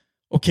 is,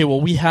 okay, well,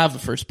 we have a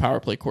first power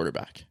play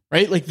quarterback,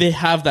 right? Like, they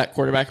have that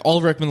quarterback.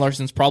 Oliver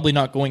Ekman-Larsson's probably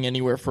not going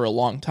anywhere for a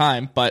long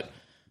time, but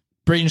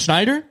Braden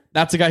Schneider,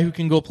 that's a guy who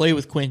can go play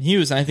with Quinn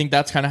Hughes. And I think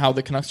that's kind of how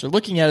the Canucks are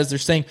looking at it, is they're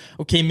saying,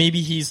 okay,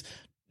 maybe he's,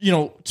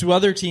 to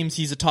other teams,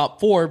 he's a top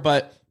 4,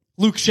 but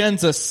Luke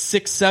Schen's a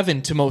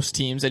 6-7 to most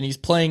teams, and he's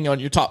playing on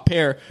your top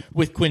pair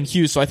with Quinn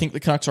Hughes. So I think the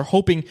Canucks are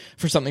hoping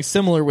for something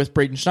similar with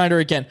Braden Schneider.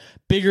 Again,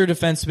 bigger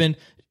defenseman,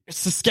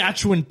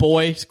 Saskatchewan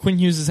boy. Quinn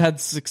Hughes has had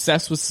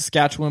success with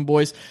Saskatchewan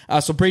boys.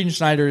 So Braden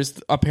Schneider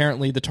is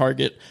apparently the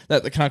target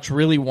that the Canucks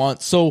really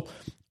want. So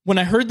when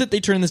I heard that they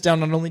turned this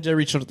down, not only did I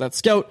reach out to that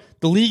scout,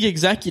 the league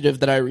executive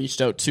that I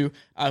reached out to,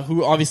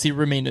 who obviously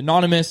remained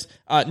anonymous,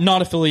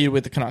 not affiliated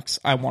with the Canucks,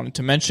 I wanted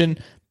to mention,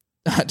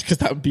 because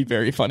that would be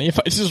very funny if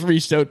I just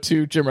reached out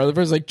to Jim Rutherford.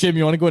 I was like, Jim,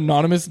 you want to go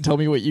anonymous and tell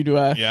me what you do?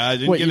 Yeah, I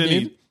didn't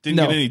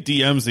get any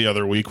DMs the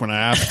other week when I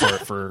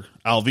asked for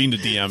Alvin to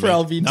DM me. For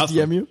Alvin to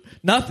DM you?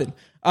 Nothing.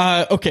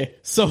 Okay,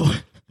 so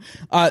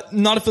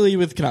not affiliated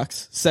with the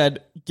Canucks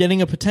said,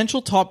 getting a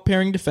potential top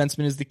pairing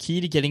defenseman is the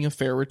key to getting a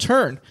fair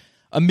return.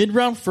 A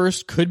mid-round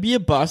first could be a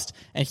bust,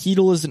 and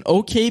Hedl is an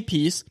okay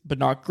piece, but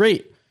not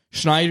great.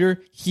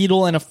 Schneider,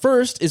 Hedl, and a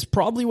first is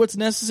probably what's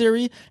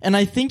necessary, and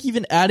I think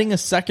even adding a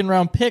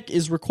second-round pick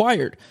is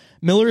required.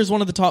 Miller is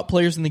one of the top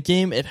players in the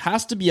game. It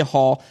has to be a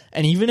haul,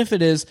 and even if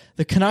it is,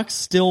 the Canucks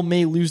still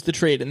may lose the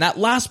trade. And that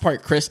last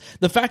part, Chris,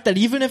 the fact that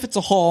even if it's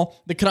a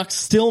haul, the Canucks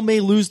still may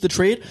lose the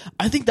trade,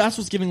 I think that's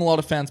what's giving a lot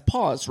of fans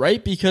pause,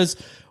 right? Because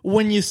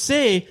when you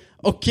say,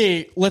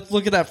 okay, let's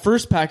look at that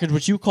first package,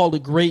 which you called a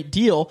great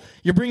deal,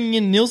 you're bringing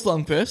in Nils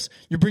Lundkvist,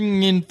 you're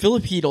bringing in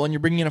Philip Hedl, and you're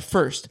bringing in a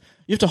first.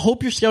 You have to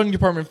hope your scouting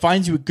department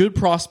finds you a good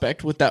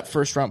prospect with that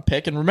first-round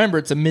pick. And remember,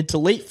 it's a mid to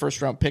late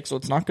first-round pick, so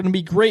it's not going to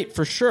be great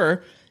for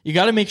sure. You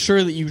got to make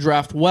sure that you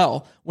draft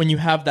well when you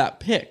have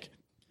that pick.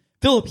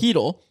 Philip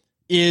Hedl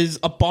is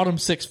a bottom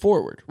 6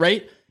 forward,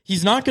 right?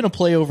 He's not going to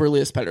play over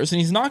Elias Pettersson.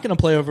 He's not going to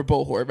play over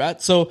Bo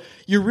Horvat. So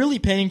you're really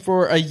paying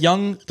for a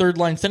young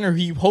third-line center who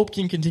you hope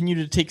can continue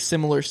to take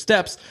similar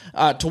steps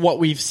to what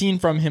we've seen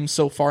from him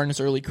so far in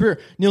his early career.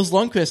 Nils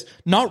Lundkvist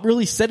not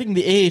really setting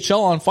the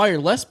AHL on fire,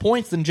 less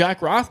points than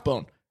Jack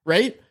Rathbone,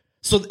 right?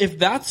 So if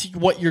that's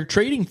what you're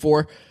trading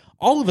for,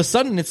 all of a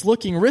sudden it's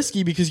looking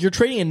risky because you're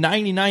trading a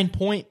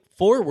 99-point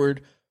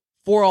forward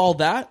for all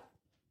that.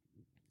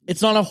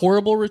 It's not a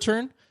horrible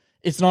return.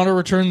 It's not a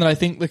return that I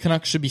think the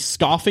Canucks should be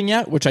scoffing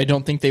at, which I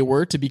don't think they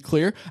were, to be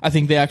clear. I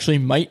think they actually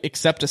might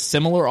accept a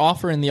similar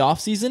offer in the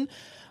offseason.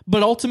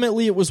 But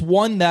ultimately, it was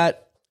one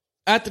that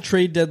at the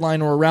trade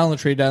deadline or around the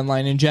trade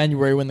deadline in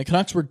January, when the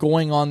Canucks were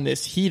going on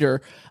this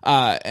heater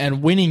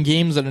and winning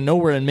games out of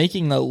nowhere and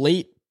making the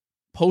late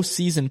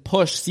postseason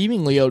push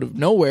seemingly out of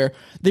nowhere,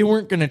 they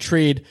weren't going to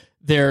trade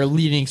their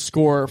leading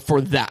scorer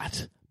for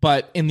that.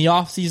 But in the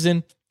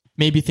offseason,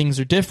 maybe things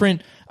are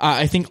different.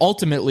 I think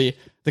ultimately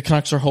the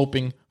Canucks are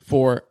hoping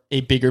for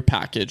a bigger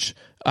package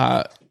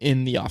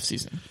in the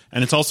offseason.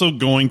 And it's also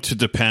going to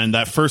depend,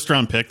 that first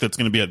round pick that's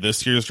going to be at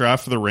this year's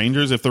draft for the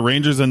Rangers, if the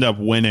Rangers end up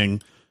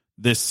winning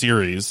this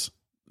series,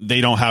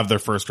 they don't have their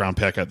first round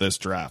pick at this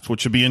draft,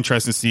 which would be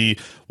interesting to see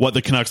what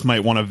the Canucks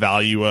might want to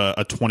value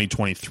a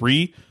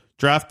 2023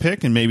 draft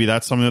pick, and maybe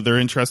that's something that they're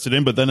interested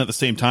in. But then at the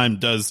same time,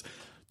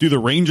 do the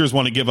Rangers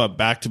want to give up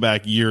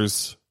back-to-back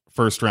years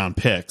first round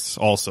picks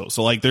also?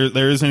 So like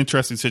there is an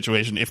interesting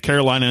situation. If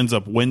Carolina ends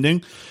up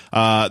winning,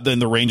 then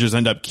the Rangers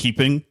end up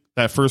keeping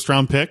that first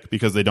round pick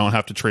because they don't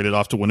have to trade it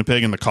off to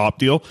Winnipeg in the Kopp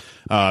deal.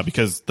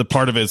 Because the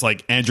part of it is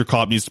like Andrew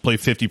Kopp needs to play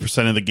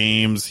 50% of the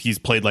games. He's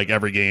played like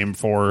every game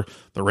for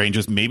the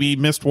Rangers, maybe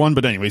missed one,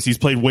 but anyways, he's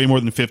played way more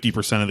than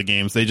 50% of the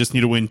games. They just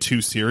need to win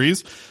 2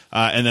 series.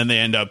 And then they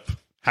end up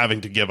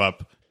having to give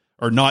up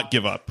or not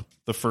give up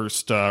the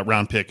first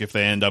round pick if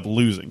they end up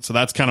losing. So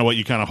that's kind of what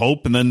you kind of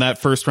hope. And then that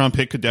first round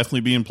pick could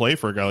definitely be in play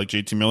for a guy like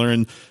JT Miller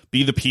and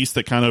be the piece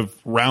that kind of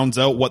rounds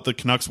out what the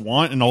Canucks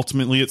want. And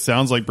ultimately it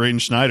sounds like Braden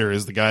Schneider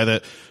is the guy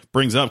that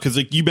brings up, because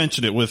like you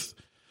mentioned it with,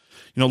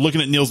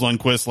 looking at Nils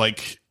Lundkvist,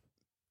 like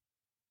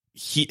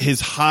his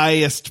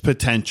highest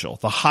potential,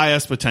 the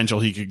highest potential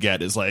he could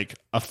get is like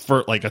a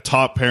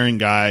top pairing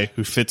guy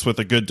who fits with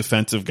a good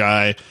defensive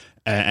guy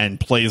and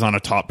plays on a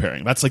top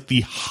pairing. That's like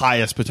the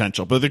highest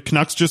potential. But the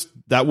Canucks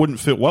that wouldn't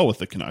fit well with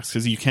the Canucks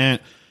because you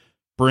can't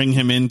bring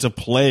him into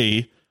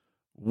play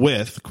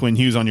with Quinn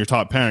Hughes on your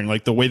top pairing.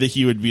 Like the way that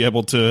he would be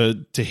able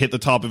to hit the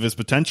top of his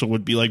potential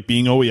would be like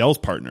being OEL's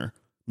partner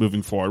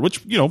moving forward,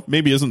 which,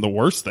 maybe isn't the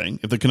worst thing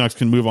if the Canucks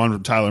can move on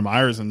from Tyler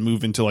Myers and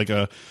move into like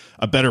a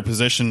better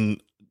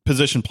position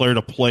player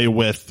to play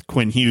with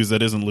Quinn Hughes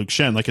that isn't Luke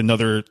Schenn, like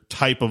another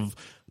type of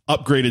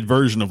upgraded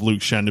version of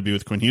Luke Schenn to be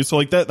with Quinn Hughes. So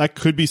like that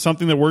could be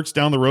something that works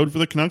down the road for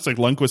the Canucks. Like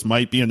Lundqvist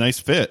might be a nice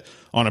fit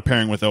on a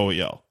pairing with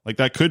OEL. Like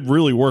that could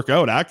really work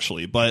out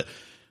actually, but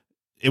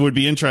it would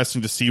be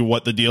interesting to see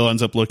what the deal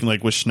ends up looking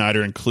like with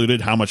Schneider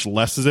included. How much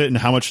less is it and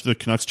how much the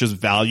Canucks just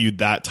valued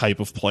that type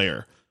of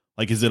player?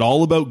 Like, is it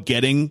all about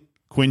getting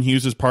Quinn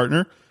Hughes'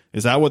 partner?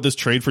 Is that what this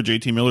trade for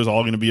JT Miller is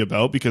all going to be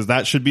about? Because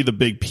that should be the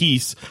big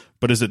piece.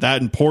 But is it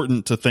that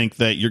important to think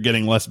that you're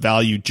getting less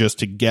value just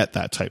to get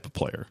that type of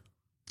player?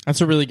 That's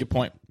a really good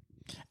point.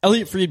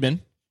 Elliot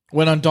Friedman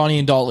went on Donnie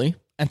and Dolly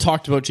and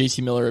talked about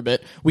JT Miller a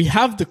bit. We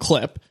have the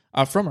clip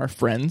from our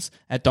friends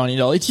at Donnie and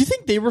Dolly. Do you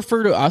think they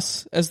refer to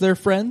us as their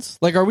friends?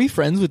 Like, are we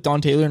friends with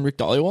Don Taylor and Rick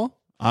Dollywall?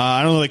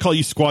 I don't know. They call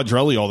you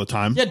Squadrelli all the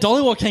time. Yeah,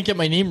 Dollywall can't get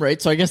my name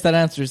right, so I guess that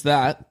answers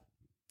that.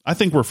 I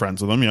think we're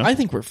friends with them, yeah. I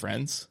think we're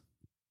friends.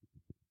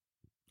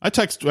 I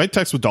text with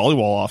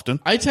Dollywall often.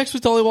 I text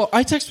with Dollywall.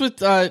 I text with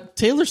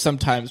Taylor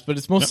sometimes, but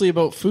it's mostly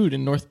about food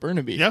in North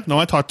Burnaby. Yeah, no,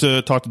 I talked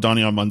to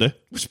Donnie on Monday.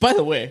 Which, by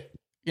the way,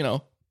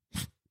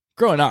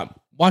 growing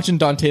up, watching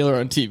Don Taylor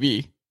on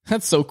TV,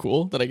 that's so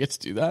cool that I get to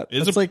do that.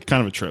 It's like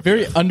kind of a trip.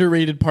 Very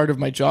underrated part of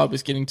my job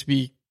is getting to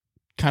be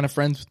kind of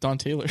friends with Don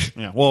Taylor.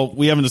 Yeah, well,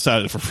 we haven't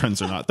decided if we're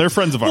friends or not. They're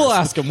friends of ours.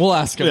 We'll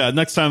ask them. Yeah,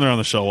 next time they're on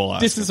the show, we'll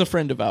ask This is a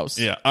friend of ours.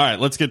 Yeah. All right,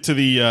 let's get to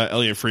the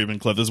Elliot Friedman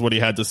clip. This is what he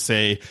had to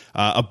say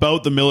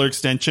about the Miller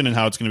extension and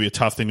how it's going to be a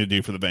tough thing to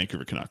do for the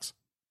Vancouver Canucks.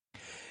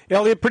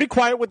 Elliot, pretty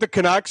quiet with the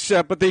Canucks,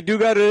 but they do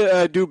got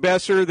to do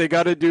Besser. They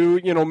got to do,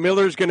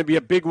 Miller's going to be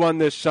a big one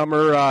this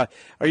summer.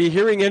 Are you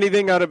hearing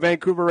anything out of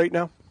Vancouver right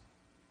now?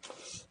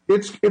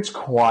 It's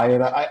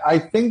quiet. I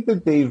think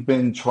that they've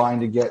been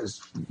trying to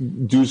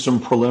do some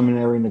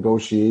preliminary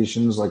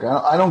negotiations. Like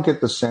I don't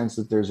get the sense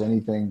that there's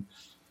anything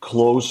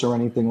close or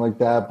anything like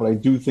that, but I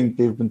do think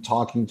they've been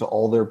talking to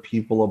all their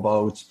people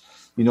about,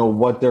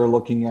 what they're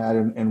looking at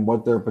and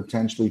what they're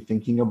potentially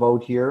thinking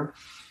about here.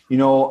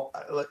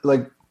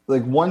 Like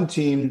one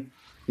team,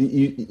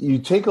 you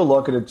take a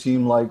look at a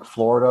team like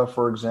Florida,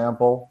 for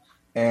example,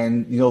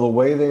 and the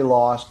way they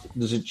lost,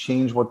 does it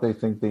change what they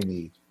think they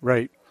need?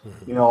 Right.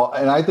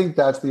 And I think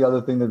that's the other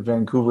thing that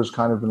Vancouver's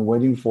kind of been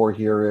waiting for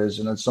here is,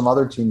 and it's some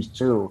other teams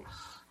too,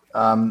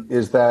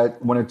 is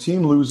that when a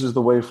team loses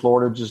the way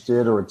Florida just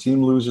did, or a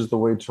team loses the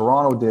way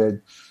Toronto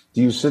did,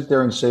 do you sit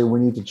there and say,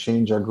 we need to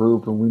change our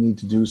group and we need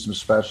to do some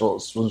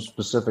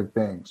specific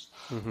things?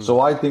 Mm-hmm.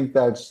 So I think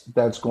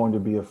that's going to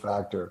be a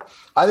factor.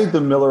 I think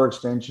the Miller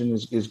extension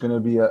is going to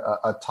be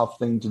a tough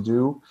thing to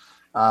do.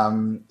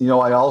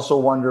 I also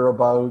wonder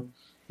about,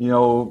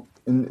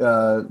 in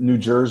New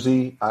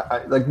Jersey.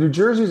 New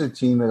Jersey is a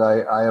team that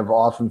I have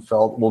often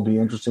felt will be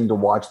interesting to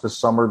watch this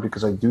summer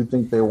because I do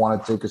think they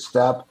want to take a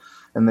step,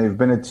 and they've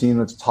been a team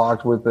that's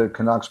talked with the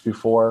Canucks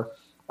before.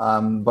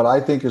 But I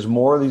think as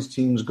more of these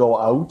teams go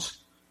out,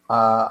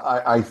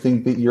 I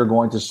think that you're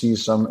going to see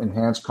some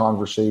enhanced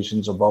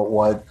conversations about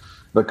what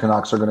the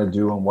Canucks are going to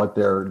do and what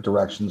their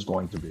direction is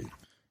going to be.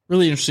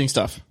 Really interesting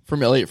stuff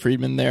from Elliot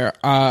Friedman there.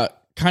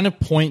 Kind of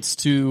points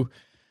to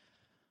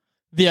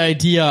the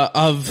idea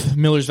of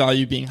Miller's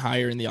value being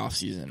higher in the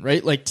offseason,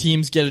 right? Like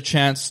teams get a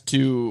chance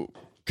to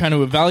kind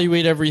of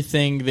evaluate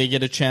everything. They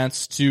get a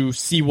chance to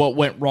see what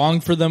went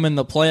wrong for them in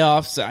the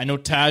playoffs. I know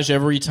Taj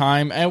every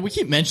time, and we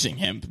keep mentioning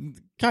him.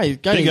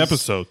 Big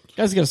episode.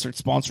 Guys got to start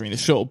sponsoring the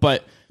show.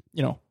 But,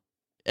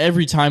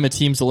 every time a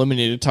team's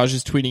eliminated, Taj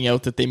is tweeting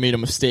out that they made a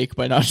mistake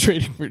by not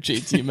trading for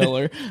JT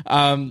Miller.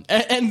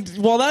 And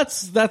while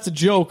that's a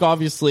joke,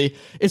 obviously,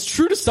 it's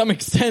true to some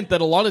extent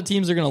that a lot of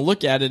teams are going to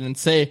look at it and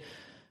say,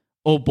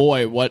 oh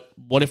boy, what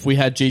if we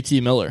had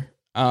JT Miller?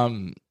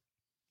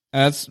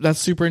 That's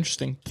super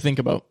interesting to think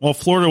about. Well,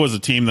 Florida was a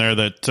team there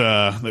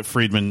that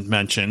Friedman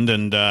mentioned,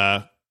 and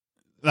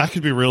that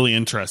could be really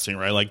interesting,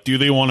 right? Like, do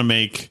they want to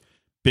make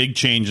big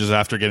changes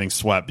after getting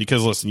swept?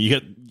 Because listen,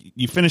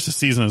 you finish the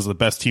season as the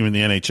best team in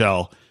the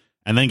NHL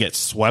and then get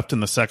swept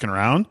in the second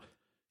round.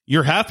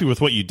 You're happy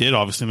with what you did,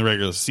 obviously, in the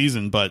regular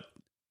season, but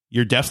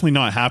you're definitely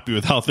not happy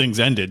with how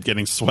things ended,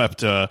 getting swept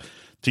to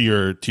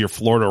your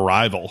Florida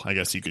rival, I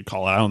guess you could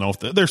call it. I don't know if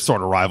they're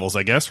sort of rivals,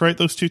 I guess, right?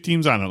 Those two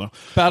teams, I don't know.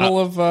 Battle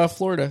of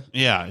Florida.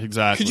 Yeah,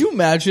 exactly. Could you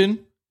imagine?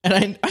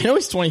 And I know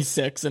he's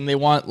 26 and they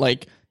want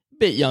like a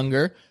bit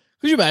younger.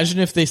 Could you imagine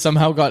if they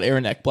somehow got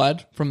Aaron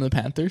Ekblad from the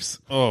Panthers?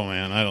 Oh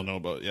man, I don't know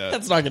about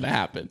That's not going to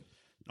happen.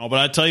 Oh, but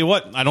I tell you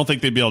what, I don't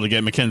think they'd be able to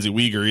get Mackenzie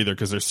Weegar either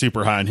because they're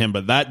super high on him.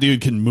 But that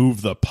dude can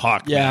move the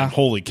puck. Yeah, man.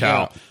 Holy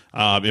cow!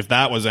 If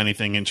that was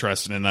anything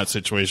interesting in that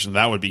situation,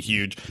 that would be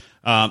huge.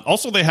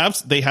 Also, they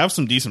have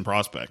some decent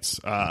prospects.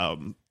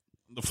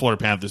 The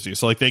Florida Panthers do.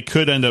 So like they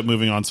could end up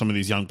moving on some of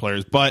these young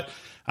players, but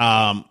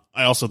I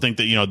also think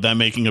that, them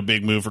making a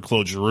big move for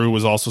Claude Giroux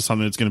was also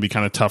something that's going to be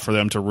kind of tough for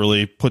them to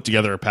really put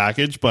together a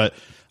package. But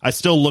I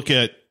still look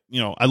at,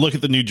 I look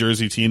at the New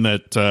Jersey team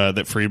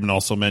that Friedman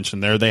also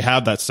mentioned there. They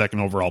have that second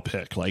overall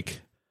pick. Like,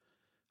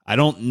 I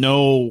don't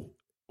know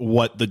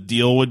what the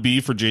deal would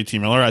be for JT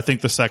Miller. I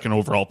think the second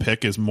overall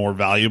pick is more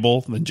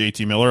valuable than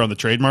JT Miller on the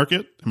trade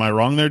market. Am I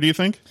wrong there, do you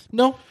think?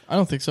 No, I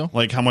don't think so.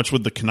 Like, how much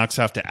would the Canucks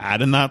have to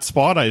add in that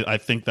spot? I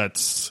think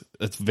that's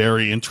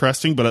very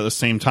interesting. But at the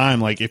same time,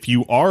 like, if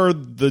you are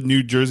the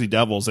New Jersey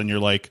Devils and you're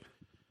like,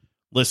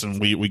 listen,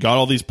 we got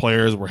all these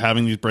players, we're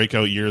having these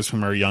breakout years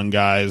from our young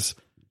guys,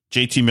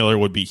 JT Miller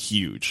would be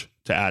huge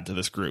to add to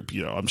this group.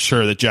 I'm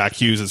sure that Jack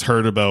Hughes has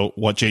heard about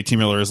what JT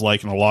Miller is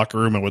like in the locker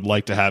room and would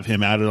like to have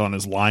him added on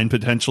his line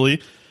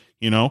potentially.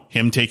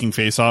 Him taking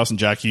faceoffs and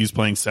Jack Hughes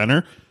playing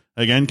center.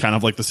 Again, kind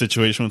of like the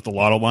situation with the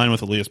Lotto line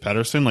with Elias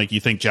Pettersson. Like,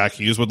 you think Jack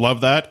Hughes would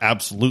love that?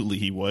 Absolutely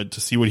he would,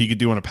 to see what he could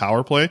do on a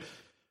power play.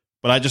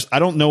 But I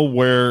don't know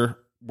where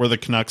the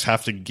Canucks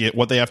have to get,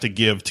 what they have to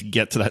give to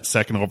get to that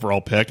second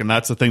overall pick. And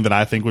that's the thing that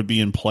I think would be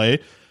in play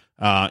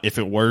if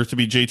it were to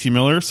be JT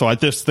Miller. So I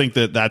just think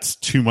that that's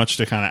too much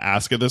to kind of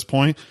ask at this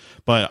point.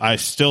 But I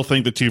still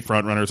think the two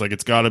front runners, like,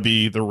 it's got to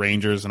be the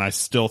Rangers. And I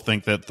still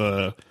think that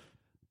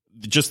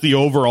the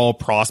overall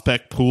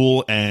prospect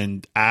pool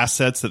and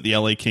assets that the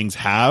LA Kings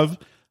have,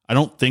 I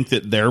don't think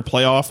that their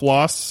playoff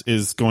loss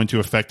is going to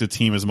affect the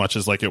team as much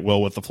as like it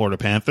will with the Florida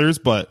Panthers.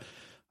 But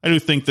I do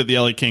think that the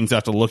LA Kings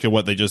have to look at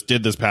what they just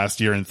did this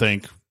past year and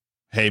think,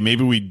 hey,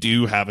 maybe we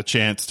do have a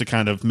chance to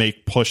kind of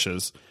make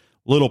pushes,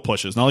 little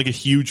pushes, not like a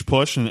huge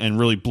push and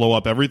really blow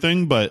up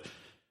everything, but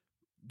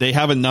they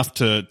have enough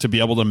to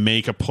be able to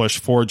make a push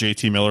for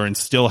JT Miller and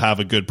still have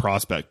a good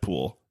prospect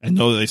pool and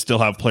know that they still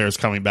have players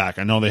coming back.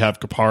 I know they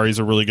have Kapari's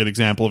a really good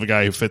example of a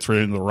guy who fits right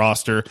into the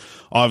roster.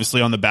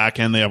 Obviously on the back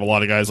end, they have a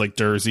lot of guys like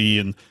Dursey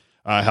and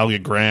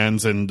Helge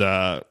Granz and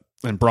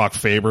Brock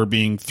Faber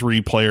being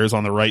three players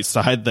on the right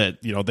side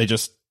that,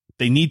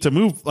 they need to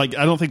move. Like,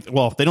 I don't think,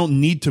 they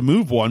don't need to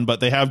move one, but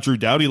they have Drew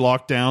Doughty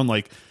locked down.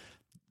 Like,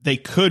 they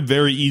could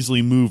very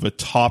easily move a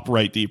top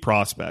right D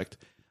prospect.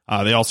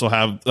 They also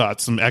have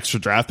some extra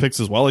draft picks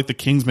as well. Like, the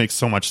Kings make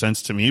so much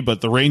sense to me, but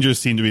the Rangers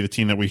seem to be the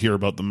team that we hear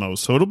about the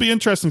most. So it'll be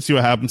interesting to see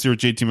what happens here with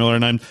JT Miller.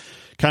 And I'm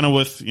kind of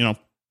with,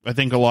 I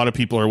think a lot of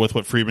people are with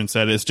what Friedman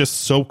said. It's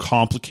just so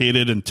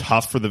complicated and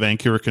tough for the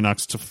Vancouver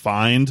Canucks to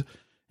find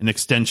an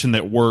extension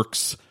that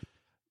works,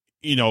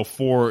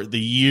 for the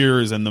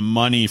years and the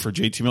money for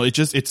JT Miller.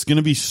 It's going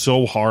to be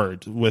so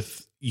hard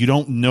you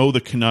don't know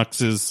the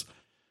Canucks'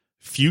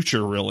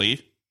 future really,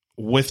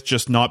 with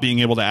just not being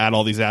able to add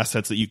all these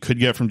assets that you could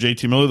get from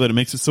JT Miller, that it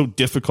makes it so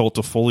difficult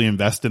to fully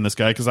invest in this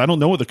guy. Cause I don't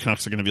know what the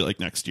Canucks are going to be like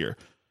next year.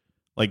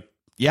 Like,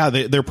 yeah,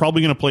 they're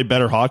probably going to play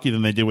better hockey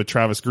than they did with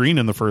Travis Green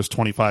in the first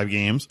 25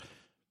 games,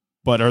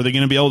 but are they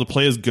going to be able to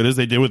play as good as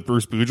they did with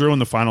Bruce Boudreau in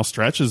the final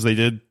stretch as they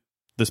did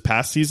this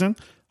past season?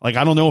 Like,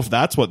 I don't know if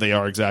that's what they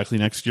are exactly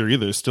next year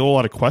either. There's still a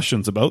lot of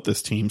questions about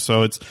this team.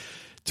 So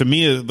to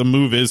me, the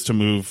move is to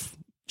move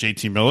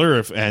JT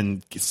Miller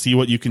and see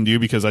what you can do,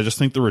 because I just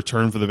think the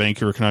return for the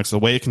Vancouver Canucks, the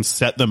way it can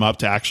set them up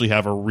to actually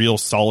have a real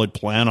solid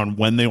plan on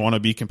when they want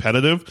to be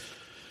competitive,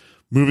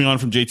 moving on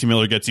from JT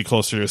Miller gets you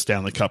closer to a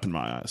Stanley Cup in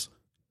my eyes.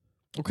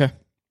 Okay.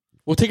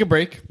 We'll take a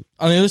break.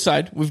 On the other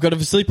side, we've got a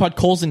Vasily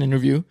Podkolzin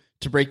interview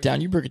to break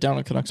down. You break it down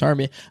on Canucks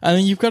Army. And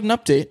then you've got an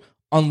update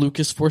on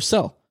Lucas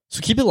Forsell. So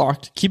keep it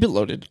locked, keep it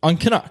loaded on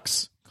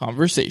Canucks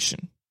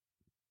Conversation.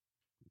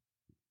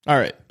 All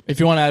right. If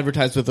you want to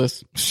advertise with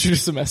us, shoot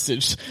us a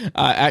message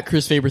at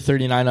Chris Faber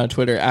 39 on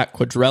Twitter, at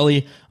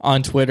Quadrelli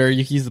on Twitter.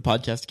 You can use the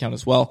podcast account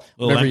as well.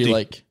 Whatever you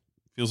like.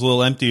 Feels a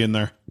little empty in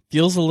there.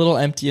 Feels a little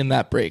empty in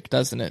that break,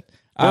 doesn't it?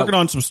 Working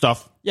on some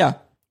stuff. Yeah.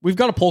 We've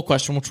got a poll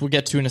question, which we'll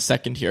get to in a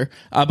second here.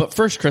 But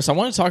first, Chris, I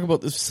want to talk about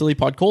this Vasily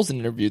Podkolzin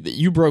interview that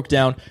you broke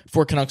down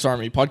for Canucks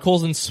Army.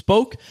 Podkolzin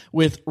spoke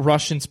with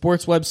Russian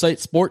sports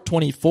website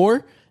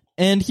Sport24,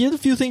 and he had a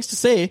few things to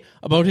say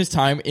about his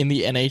time in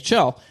the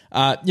NHL.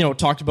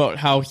 Talked about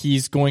how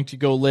he's going to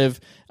go live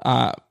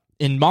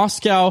in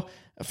Moscow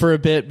for a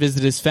bit,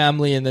 visit his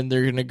family, and then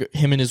they're going to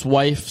him and his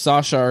wife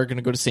Sasha are going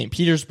to go to St.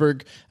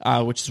 Petersburg,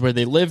 which is where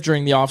they live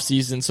during the off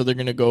season. So they're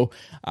going to go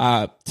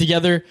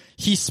together.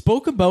 He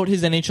spoke about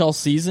his NHL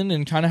season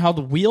and kind of how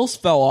the wheels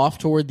fell off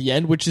toward the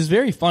end, which is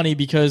very funny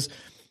because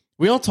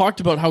we all talked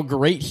about how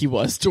great he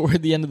was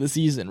toward the end of the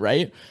season,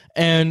 right?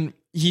 And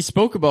he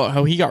spoke about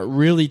how he got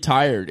really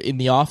tired in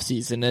the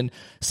offseason, and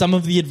some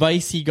of the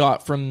advice he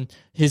got from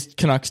his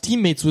Canucks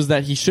teammates was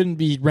that he shouldn't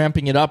be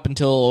ramping it up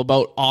until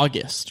about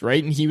August,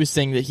 right? And he was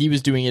saying that he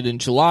was doing it in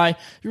July.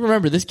 You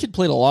remember, this kid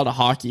played a lot of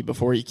hockey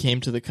before he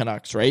came to the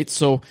Canucks, right?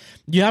 So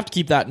you have to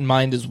keep that in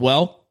mind as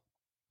well.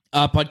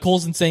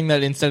 Podkolzin saying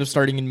that instead of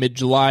starting in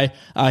mid-July,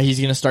 he's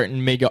going to start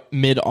in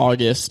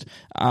mid-August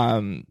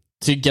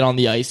to get on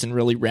the ice and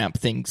really ramp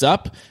things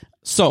up.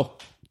 So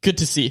good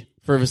to see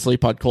for Vasily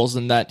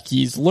Podkolzin that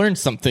he's learned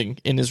something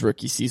in his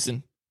rookie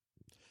season.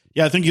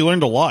 Yeah, I think he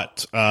learned a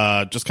lot.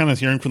 Just kind of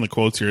hearing from the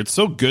quotes here, it's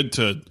so good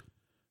to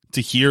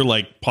hear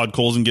like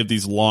Podkolzin give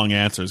these long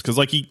answers, because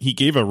like he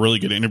gave a really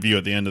good interview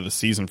at the end of the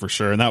season for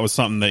sure, and that was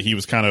something that he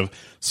was kind of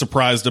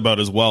surprised about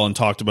as well, and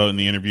talked about in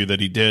the interview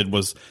that he did,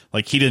 was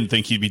like he didn't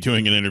think he'd be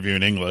doing an interview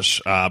in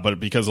English, but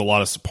because of a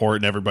lot of support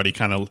and everybody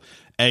kind of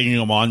egging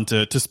him on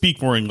to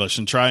speak more English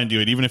and try and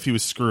do it, even if he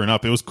was screwing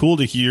up, it was cool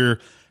to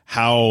hear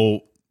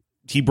how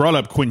he brought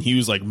up Quinn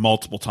Hughes like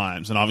multiple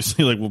times, and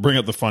obviously like we'll bring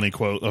up the funny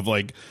quote of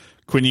like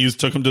Quinn Hughes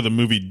took him to the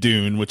movie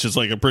Dune, which is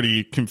like a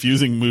pretty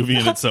confusing movie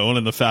in its own,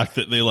 and the fact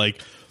that they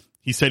like,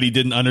 he said he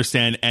didn't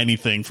understand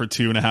anything for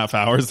 2.5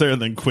 hours there,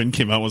 and then Quinn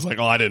came out and was like,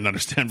 oh, I didn't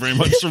understand very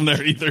much from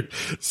there either.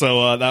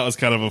 So that was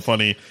kind of a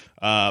funny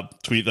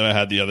tweet that I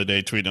had the other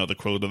day, tweeting out the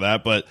quote of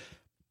that. But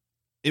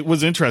it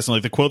was interesting.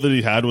 Like the quote that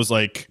he had was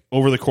like,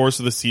 over the course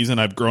of the season,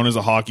 I've grown as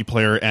a hockey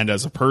player and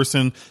as a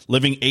person.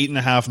 Living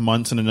 8.5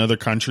 months in another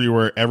country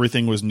where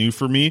everything was new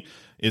for me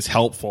is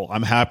helpful.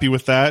 I'm happy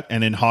with that.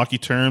 And in hockey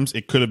terms,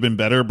 it could have been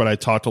better, but I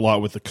talked a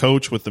lot with the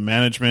coach, with the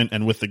management,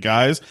 and with the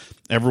guys.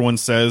 Everyone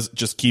says,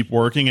 just keep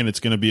working and it's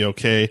going to be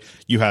okay.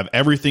 You have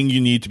everything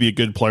you need to be a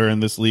good player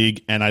in this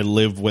league. And I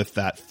live with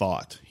that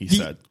thought, he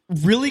said.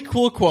 Really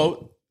cool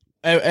quote.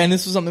 And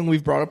this was something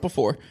we've brought up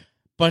before,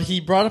 but he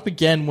brought up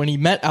again when he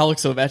met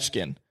Alex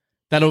Ovechkin,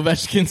 that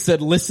Ovechkin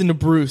said, listen to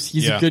Bruce.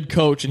 He's a good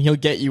coach, and he'll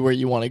get you where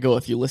you want to go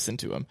if you listen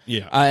to him.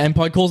 Yeah. And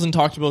Podkolzin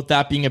talked about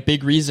that being a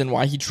big reason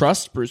why he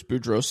trusts Bruce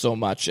Boudreau so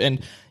much.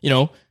 And, you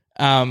know,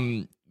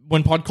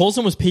 when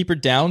Podkolzin was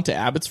papered down to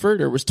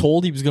Abbotsford, or was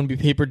told he was going to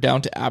be papered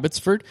down to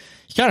Abbotsford,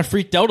 he kind of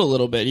freaked out a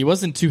little bit. He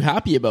wasn't too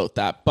happy about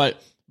that,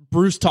 but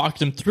Bruce talked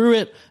him through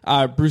it.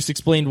 Bruce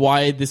explained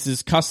why this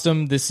is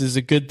custom. This is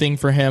a good thing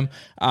for him.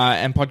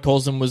 And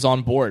Podkolzin was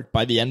on board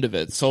by the end of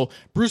it. So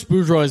Bruce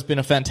Boudreau has been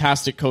a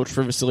fantastic coach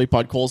for Vasily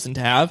Podkolzin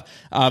to have.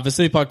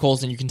 Vasily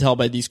Podkolzin, you can tell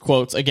by these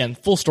quotes. Again,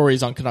 full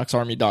stories on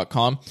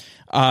CanucksArmy.com.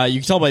 You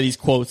can tell by these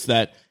quotes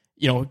that,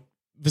 you know,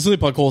 Vasily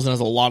Podkolzin has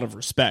a lot of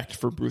respect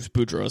for Bruce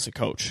Boudreau as a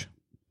coach.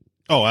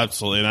 Oh,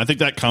 absolutely. And I think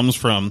that comes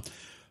from,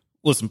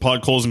 listen,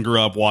 Podkolzin grew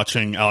up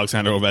watching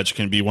Alexander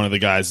Ovechkin be one of the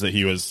guys that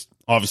he was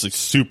obviously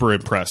super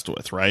impressed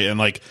with, right? And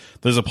like,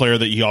 there's a player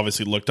that he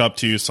obviously looked up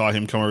to, saw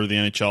him come over to the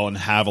NHL and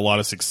have a lot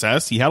of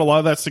success. He had a lot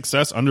of that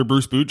success under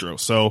Bruce Boudreau.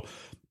 So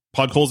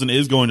Podkolzin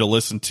is going to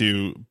listen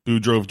to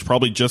Boudreau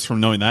probably just from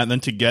knowing that, and then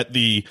to get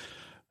the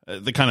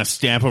kind of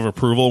stamp of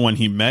approval when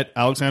he met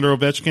Alexander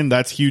Ovechkin,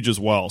 that's huge as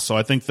well. So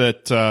I think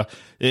that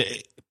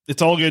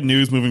it's all good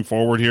news moving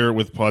forward here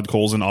with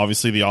Podkolzin.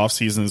 Obviously, the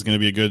offseason is going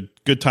to be a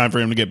good time for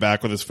him to get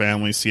back with his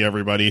family, see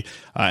everybody,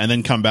 and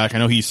then come back. I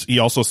know he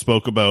also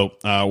spoke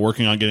about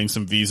working on getting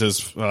some visas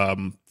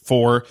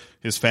for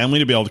his family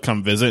to be able to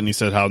come visit, and he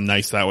said how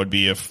nice that would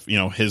be if, you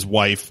know, his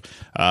wife,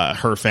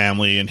 her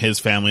family, and his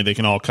family, they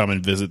can all come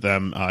and visit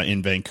them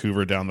in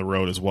Vancouver down the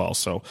road as well.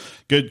 So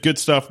good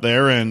stuff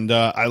there, and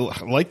I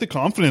like the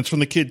confidence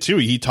from the kid too.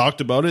 He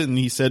talked about it, and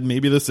he said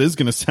maybe this is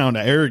going to sound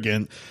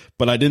arrogant,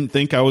 but I didn't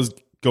think I was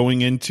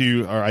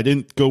I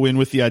didn't go in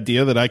with the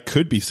idea that I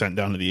could be sent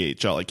down to the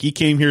AHL. Like, he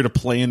came here to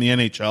play in the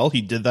NHL.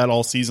 He did that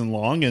all season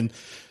long, and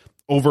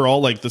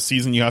overall, like, the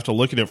season, you have to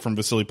look at it from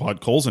Vasily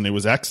Podkolzin, it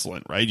was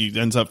excellent, right? He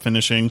ends up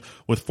finishing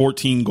with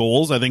 14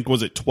 goals. I think,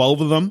 was it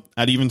 12 of them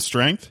at even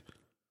strength?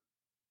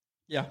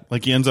 Yeah.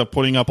 Like, he ends up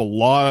putting up a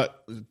lot,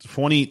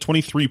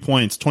 23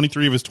 points,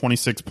 23 of his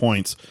 26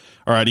 points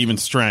are at even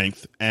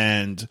strength,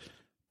 and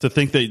to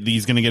think that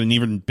he's going to get an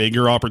even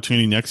bigger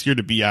opportunity next year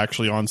to be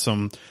actually on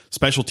some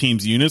special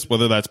teams units,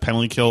 whether that's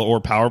penalty kill or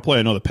power play.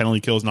 I know the penalty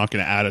kill is not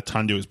going to add a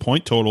ton to his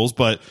point totals,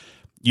 but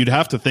you'd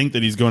have to think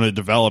that he's going to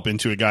develop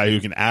into a guy who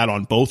can add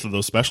on both of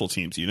those special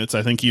teams units.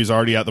 I think he was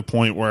already at the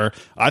point where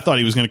I thought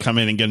he was going to come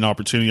in and get an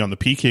opportunity on the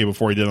PK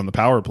before he did on the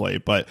power play,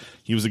 but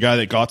he was a guy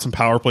that got some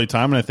power play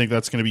time, and I think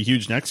that's going to be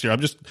huge next year.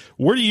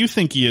 Where do you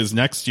think he is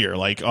next year?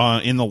 Like,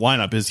 in the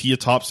lineup, is he a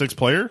top 6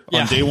 player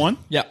on day one?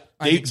 Yeah.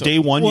 Day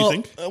one, you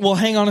think? Well,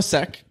 hang on a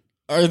sec.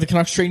 Are the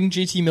Canucks trading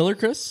JT Miller,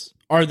 Chris?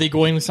 Are they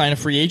going to sign a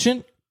free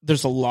agent?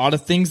 There's a lot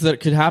of things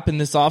that could happen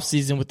this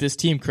offseason with this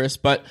team, Chris.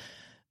 But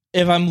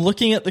if I'm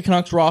looking at the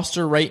Canucks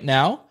roster right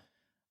now,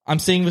 I'm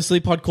saying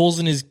Vasily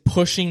Podkolzin is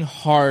pushing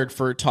hard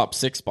for a top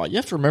 6 spot. You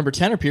have to remember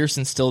Tanner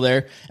Pearson's still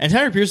there, and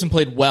Tanner Pearson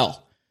played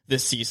well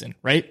this season,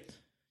 right?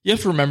 You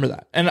have to remember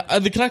that. And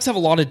the Canucks have a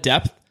lot of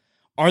depth.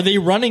 Are they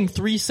running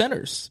 3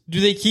 centers? Do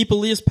they keep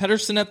Elias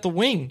Pettersson at the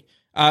wing?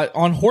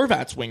 On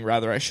Horvat's wing,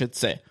 rather, I should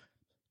say,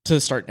 to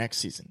start next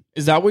season.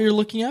 Is that what you're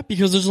looking at?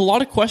 Because there's a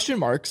lot of question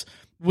marks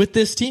with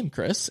this team,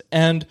 Chris,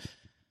 and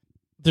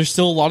there's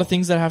still a lot of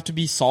things that have to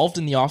be solved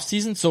in the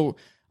offseason, so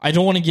I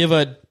don't want to give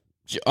a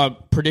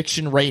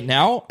prediction right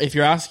now. If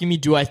you're asking me,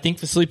 do I think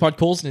Vasily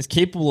Podkolzin is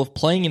capable of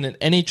playing in an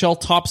NHL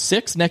top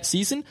 6 next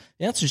season?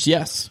 The answer is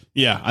yes.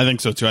 Yeah, I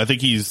think so too. I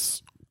think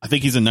he's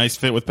a nice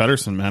fit with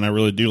Pettersson, man. I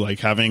really do.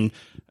 Like, having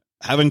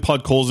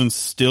Podkolzin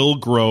still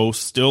grow,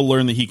 still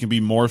learn that he can be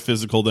more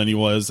physical than he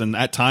was. And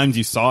at times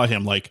you saw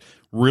him like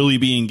really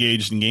be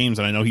engaged in games.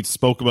 And I know he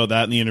spoke about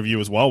that in the interview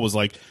as well, was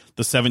like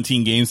the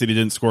 17 games that he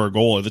didn't score a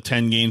goal or the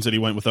 10 games that he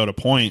went without a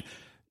point.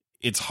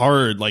 It's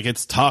hard. Like,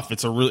 it's tough.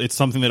 It's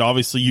something that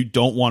obviously you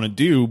don't want to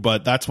do,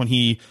 but that's when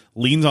he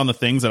leans on the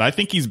things that I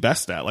think he's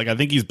best at. Like, I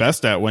think he's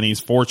best at when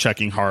he's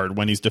forechecking hard,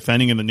 when he's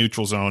defending in the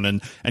neutral zone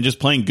and just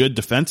playing good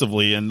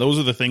defensively. And those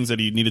are the things that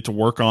he needed to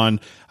work on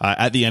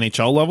at the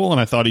NHL level.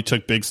 And I thought he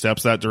took big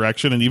steps that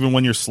direction. And even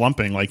when you're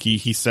slumping, like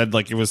he said,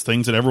 like, it was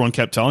things that everyone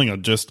kept telling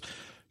him, just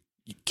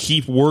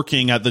keep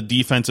working at the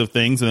defensive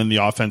things and then the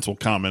offense will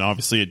come. And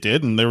obviously it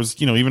did. And there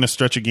was, even a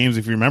stretch of games,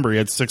 if you remember, he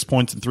had 6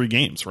 points in 3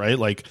 games, right?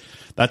 Like,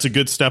 that's a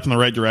good step in the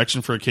right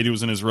direction for a kid who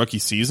was in his rookie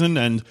season.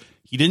 And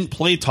he didn't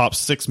play top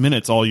 6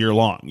 minutes all year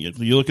long.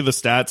 You look at the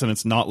stats and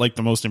it's not like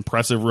the most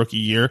impressive rookie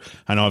year.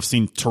 I know I've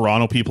seen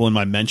Toronto people in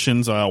my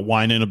mentions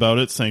whining about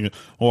it, saying,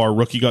 oh, our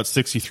rookie got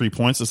 63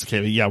 points. It's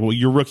okay. Yeah, well,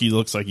 your rookie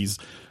looks like he's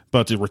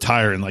about to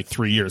retire in like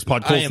 3 years.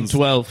 I am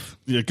 12.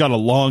 Got a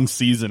long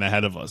season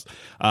ahead of us.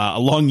 A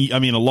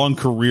long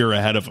career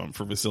ahead of him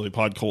for Vasily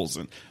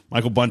Podkolzin.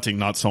 Michael Bunting,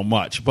 not so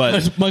much.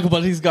 But Michael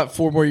Bunting's got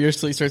 4 more years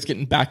till he starts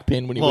getting back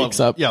pain when he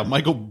wakes up. Yeah,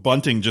 Michael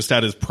Bunting just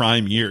had his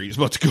prime year. He's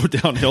about to go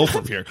downhill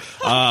from here.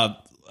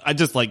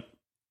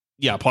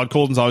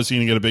 Podkolzin's obviously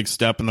going to get a big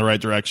step in the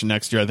right direction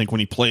next year. I think when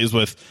he plays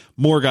with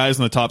more guys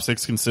in the top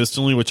 6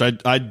 consistently, which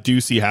I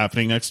do see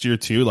happening next year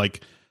too,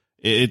 like,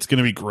 it's going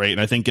to be great. And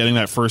I think getting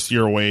that first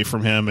year away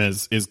from him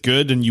is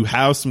good. And you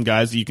have some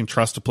guys that you can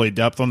trust to play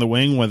depth on the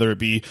wing, whether it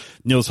be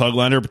Nils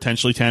Höglander,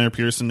 potentially Tanner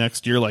Pearson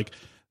next year. Like,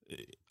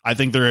 I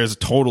think there is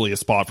totally a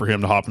spot for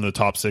him to hop into the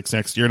top 6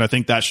 next year. And I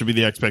think that should be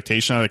the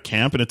expectation out of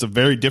camp. And it's a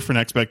very different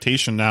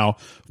expectation now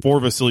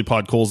for Vasily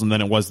Podkolzin than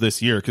it was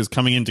this year. Because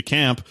coming into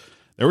camp,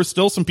 there were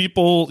still some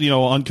people,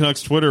 on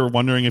Canucks Twitter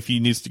wondering if he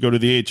needs to go to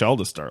the AHL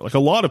to start. Like, a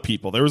lot of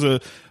people. There was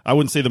I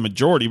wouldn't say the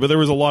majority, but there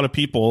was a lot of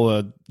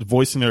people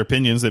voicing their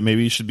opinions that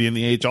maybe he should be in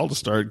the AHL to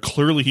start.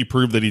 Clearly, he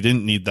proved that he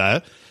didn't need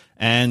that.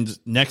 And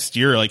next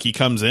year, like, he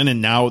comes in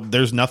and now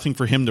there's nothing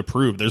for him to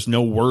prove. There's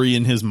no worry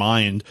in his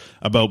mind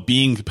about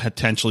being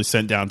potentially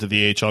sent down to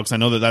the AHL. Because I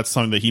know that that's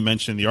something that he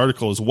mentioned in the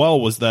article as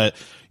well, was that,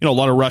 a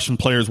lot of Russian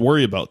players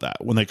worry about that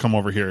when they come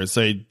over here and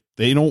say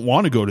they don't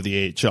want to go to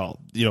the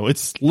AHL.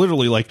 It's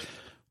literally like,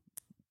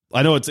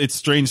 I know it's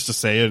strange to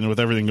say, and with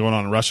everything going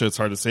on in Russia, it's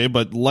hard to say,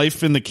 but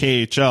life in the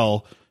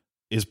KHL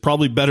is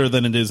probably better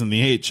than it is in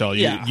the AHL.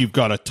 You've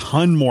got a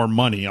ton more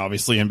money,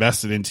 obviously,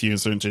 invested into you in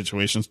certain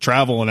situations,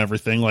 travel and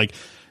everything. Like,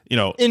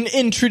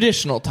 in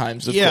traditional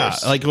times, of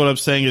course. Like what I'm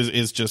saying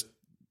is just,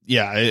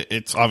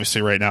 it's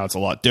obviously right now it's a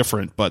lot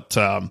different, but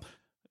that's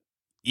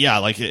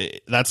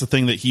the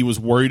thing that he was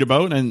worried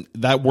about, and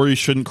that worry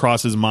shouldn't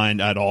cross his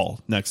mind at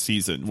all next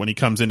season when he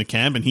comes into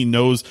camp and he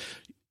knows.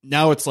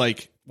 Now it's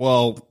like,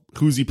 well,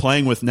 who's he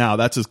playing with now?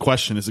 That's his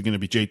question. Is it going to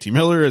be JT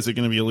Miller? Is it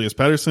going to be Elias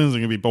Pettersson? Is it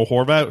going to be Bo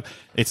Horvat?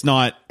 It's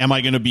not, am I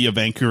going to be a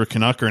Vancouver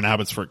Canuck or an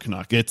Abbotsford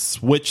Canuck? It's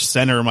which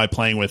center am I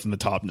playing with in the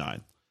top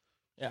 9?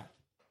 Yeah.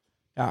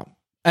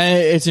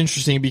 It's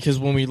interesting because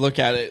when we look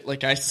at it,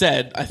 like I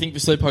said, I think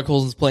Vasily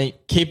Podkolzin's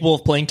capable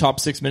of playing top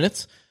 6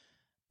 minutes,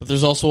 but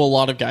there's also a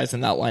lot of guys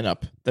in that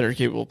lineup that are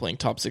capable of playing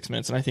top 6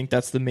 minutes, and I think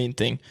that's the main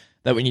thing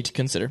that we need to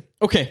consider.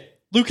 Okay,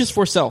 Lucas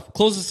Forsell.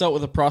 Close us out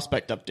with a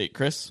prospect update,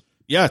 Chris.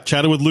 Yeah,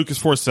 chatted with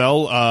Lucas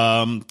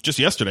Forsell just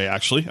yesterday,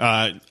 actually.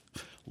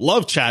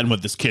 Love chatting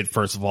with this kid,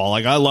 first of all.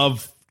 Like, I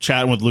love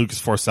chatting with Lucas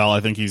Forsell.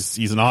 I think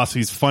he's an awesome,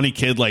 he's a funny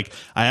kid. Like,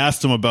 I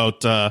asked him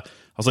about, I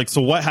was like,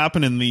 so what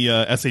happened in the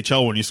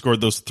SHL when you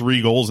scored those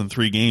 3 goals in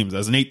 3 games?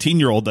 As an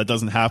 18-year-old, that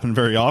doesn't happen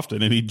very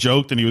often. And he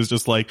joked, and he was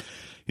just like,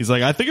 he's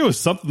like, I think it was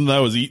something that I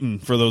was eating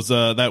for those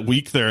that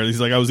week there.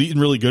 He's like, I was eating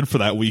really good for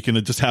that week, and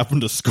it just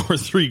happened to score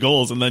 3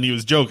 goals. And then he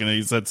was joking, and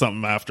he said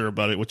something after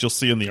about it, which you'll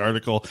see in the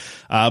article.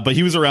 But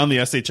he was around the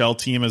SHL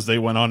team as they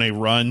went on a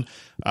run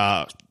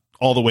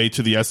all the way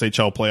to the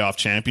SHL playoff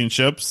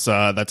championships.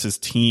 That's his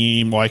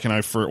team. Why am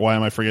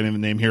I forgetting the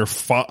name here?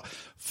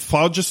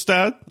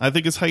 Fogestad, I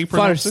think is how you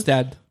pronounce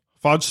it.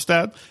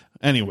 Fogestad.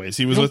 Anyways,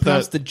 he was with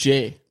that. The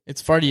J.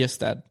 It's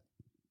Fardiestad.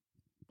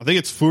 I think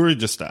it's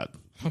Furijestad.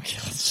 Okay,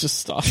 let's just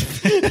stop.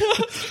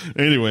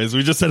 Anyways,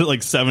 we just said it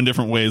like 7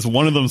 different ways.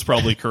 One of them's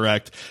probably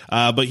correct.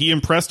 But he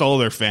impressed all of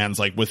their fans,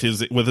 like with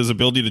his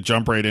ability to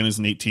jump right in as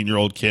an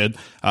 18-year-old kid.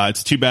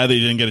 It's too bad that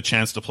he didn't get a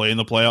chance to play in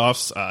the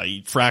playoffs.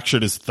 He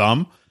fractured his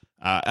thumb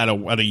at a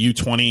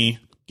U20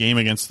 game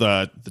against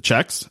the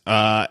Czechs.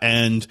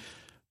 And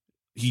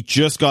he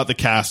just got the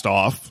cast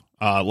off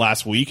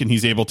last week, and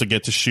he's able to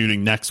get to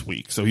shooting next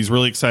week. So he's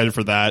really excited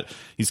for that.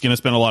 He's going to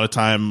spend a lot of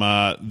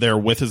time there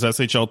with his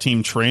SHL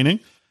team training.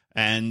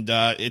 And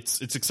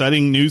it's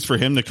exciting news for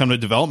him to come to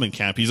development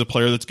camp. He's a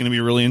player that's going to be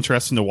really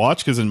interesting to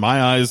watch because in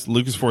my eyes,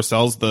 Lucas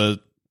Forsell's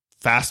the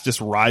fastest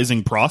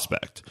rising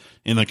prospect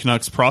in the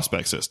Canucks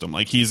prospect system.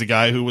 Like, he's a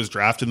guy who was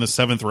drafted in the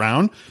 7th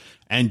round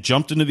and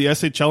jumped into the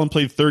SHL and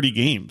played 30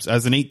 games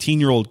as an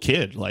 18-year-old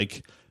kid.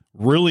 Like,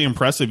 really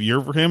impressive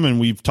year for him. And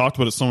we've talked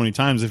about it so many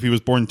times. If he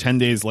was born 10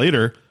 days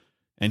later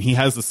and he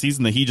has the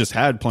season that he just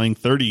had playing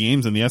 30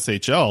 games in the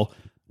SHL,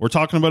 we're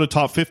talking about a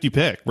top 50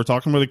 pick. We're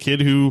talking about a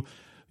kid who,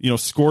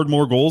 scored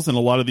more goals than a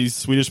lot of these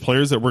Swedish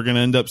players that we're going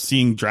to end up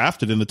seeing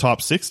drafted in the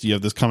top 60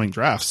 of this coming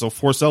draft. So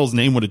Forsell's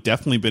name would have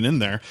definitely been in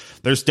there.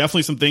 There's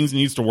definitely some things he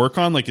needs to work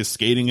on, like his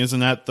skating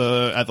isn't at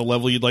the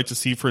level you'd like to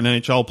see for an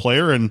NHL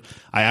player. And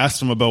I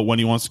asked him about when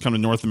he wants to come to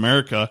North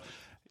America.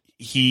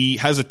 He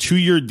has a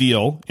 2-year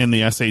deal in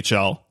the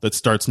SHL that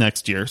starts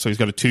next year. So he's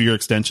got a 2-year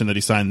extension that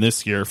he signed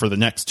this year for the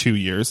next 2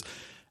 years.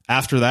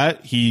 After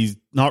that, he's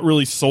not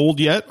really sold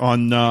yet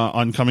on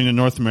coming to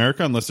North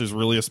America unless there's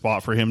really a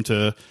spot for him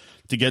to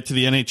get to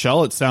the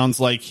NHL. It sounds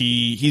like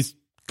he's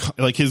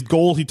like his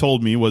goal, he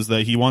told me, was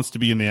that he wants to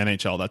be in the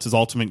NHL. That's his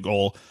ultimate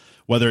goal.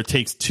 Whether it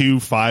takes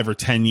 2, 5, or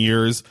 10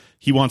 years,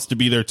 he wants to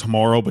be there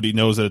tomorrow, but he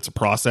knows that it's a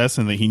process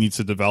and that he needs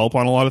to develop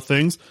on a lot of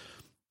things.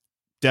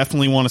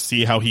 Definitely want to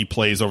see how he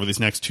plays over these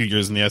next 2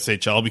 years in the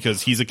SHL,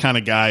 because he's the kind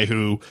of guy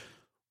who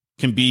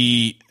can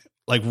be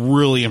like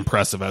really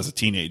impressive as a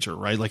teenager,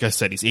 right? Like I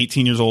said, he's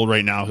 18 years old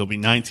right now. He'll be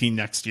 19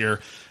 next year.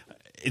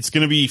 It's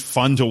going to be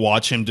fun to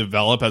watch him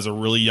develop as a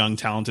really young,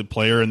 talented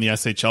player in the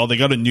SHL. They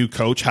got a new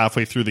coach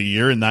halfway through the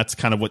year, and that's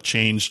kind of what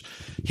changed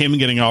him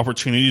getting an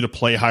opportunity to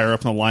play higher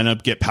up in the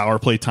lineup, get power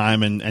play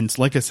time. And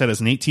like I said,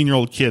 as an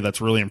 18-year-old kid,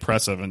 that's really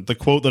impressive. And the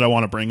quote that I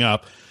want to bring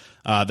up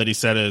that he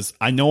said is,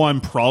 "I know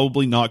I'm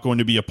probably not going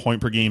to be a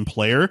point-per-game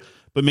player,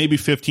 but maybe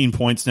 15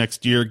 points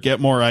next year,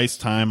 get more ice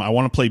time. I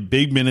want to play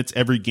big minutes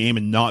every game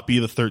and not be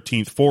the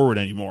 13th forward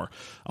anymore.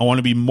 I want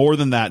to be more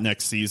than that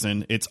next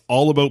season. It's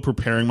all about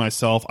preparing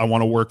myself. I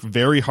want to work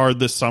very hard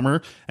this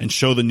summer and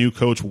show the new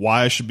coach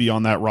why I should be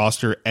on that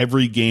roster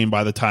every game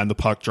by the time the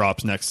puck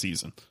drops next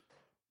season."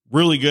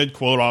 Really good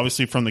quote,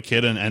 obviously, from the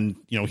kid. And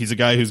he's a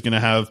guy who's going to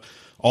have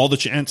all the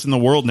chance in the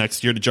world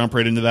next year to jump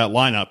right into that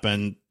lineup.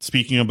 And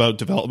speaking about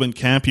development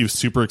camp, he was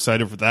super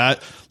excited for that.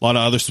 A lot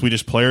of other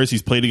Swedish players.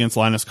 He's played against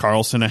Linus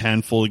Karlsson a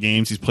handful of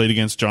games. He's played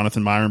against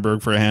Jonathan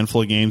Myrenberg for a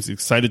handful of games. He's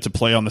excited to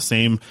play on the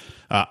same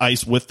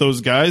ice with those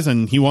guys,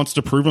 and he wants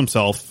to prove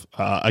himself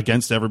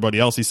against everybody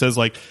else. He says,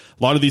 like, a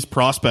lot of these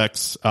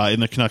prospects in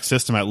the Canucks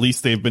system, at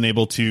least they've been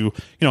able to,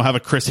 have a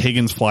Chris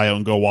Higgins fly out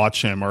and go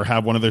watch him, or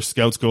have one of their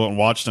scouts go out and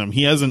watch them.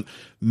 He hasn't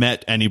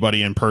met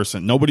anybody in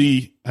person.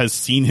 Nobody has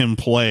seen him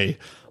play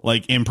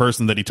like in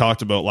person that he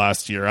talked about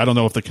last year. I don't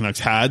know if the Canucks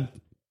had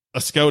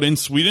a scout in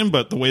Sweden,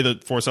 but the way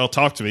that Forsell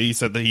talked to me, he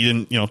said that he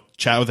didn't,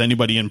 chat with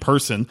anybody in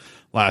person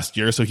last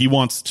year. So he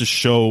wants to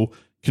show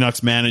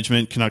Canucks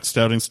management, Canucks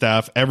scouting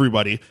staff,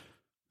 everybody,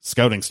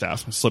 scouting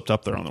staff, I slipped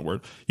up there on the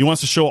word. He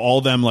wants to show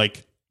all them,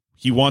 like,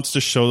 he wants to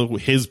show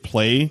his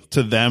play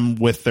to them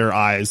with their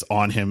eyes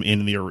on him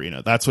in the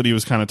arena. That's what he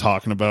was kind of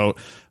talking about.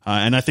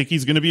 And I think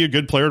he's going to be a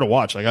good player to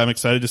watch. Like, I'm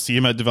excited to see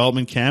him at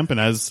development camp. And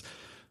as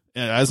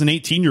an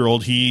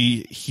 18-year-old,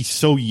 he's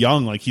so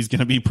young. Like, he's going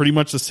to be pretty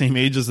much the same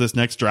age as this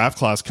next draft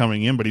class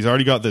coming in, but he's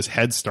already got this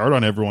head start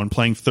on everyone,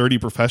 playing 30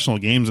 professional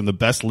games in the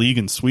best league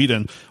in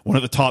Sweden, one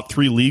of the top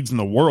 3 leagues in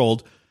the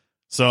world.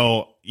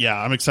 So, yeah,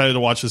 I'm excited to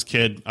watch this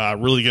kid.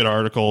 Really good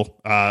article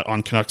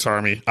on Canucks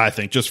Army, I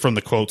think, just from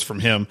the quotes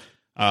from him.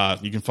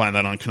 You can find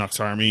that on Canucks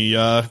Army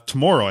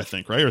tomorrow, I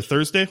think, right? Or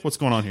Thursday? What's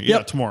going on here? Yep.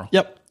 Yeah, tomorrow.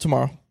 Yep,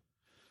 tomorrow.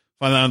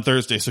 Find that on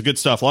Thursday. So good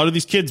stuff. A lot of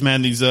these kids,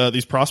 man,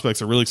 these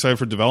prospects are really excited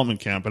for development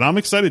camp, and I'm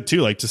excited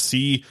too, like to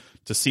see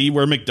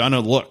where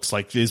McDonough looks.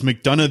 Like, is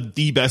McDonough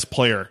the best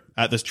player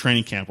at this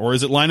training camp, or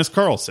is it Linus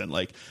Karlsson?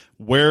 Like,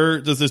 where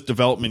does this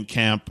development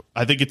camp?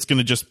 I think it's going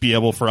to just be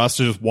able for us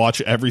to just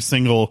watch every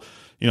single,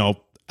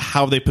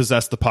 how they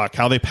possess the puck,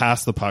 how they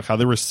pass the puck, how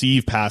they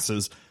receive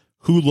passes,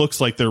 who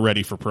looks like they're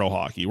ready for pro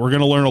hockey. We're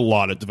going to learn a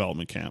lot at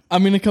development camp.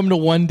 I'm going to come to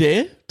one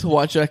day to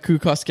watch Aku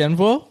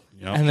Koskenvo.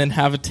 Yep. And then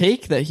have a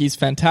take that he's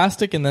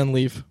fantastic and then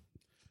leave.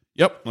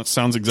 Yep, that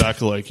sounds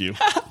exactly like you.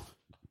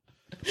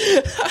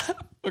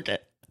 Okay.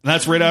 And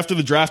that's right after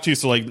the draft too.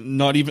 So, like,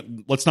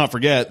 let's not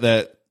forget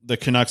that the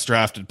Canucks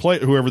drafted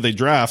whoever they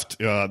draft,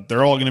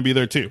 they're all going to be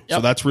there too. Yep.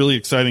 So that's really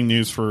exciting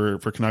news for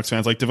Canucks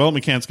fans. Like,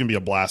 development camp's going to be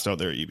a blast out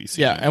there at UBC.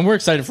 Yeah, and we're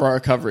excited for our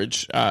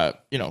coverage. Not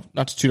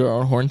to toot our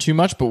own horn too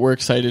much, but we're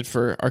excited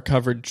for our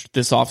coverage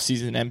this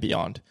offseason and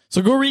beyond.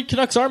 So go read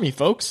Canucks Army,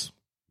 folks.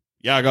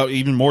 Yeah, I got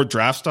even more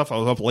draft stuff. I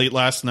was up late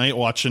last night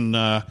watching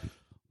a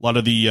lot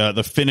of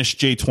the Finnish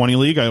J20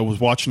 League. I was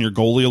watching your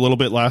goalie a little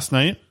bit last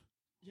night.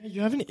 Yeah, you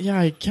haven't. Yeah,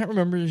 I can't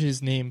remember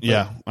his name.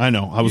 Yeah, I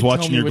know. I was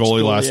watching your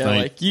goalie last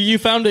night. Like, you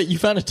found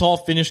a tall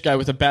Finnish guy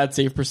with a bad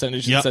save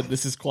percentage and said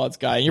this is Claude's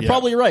guy. And you're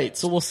probably right.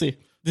 So we'll see.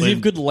 Does he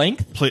have good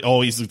length?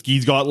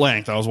 He's got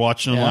length. I was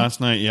watching him last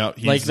night. Yeah,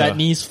 like that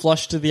knee's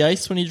flush to the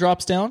ice when he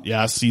drops down.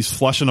 Yes, he's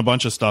flushing a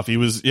bunch of stuff.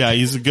 He's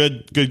a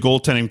good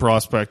goaltending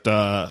prospect there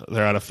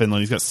out of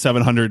Finland. He's got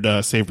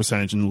 700 save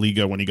percentage in the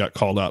Liga when he got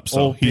called up.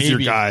 So he's your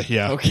guy.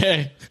 Yeah.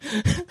 Okay.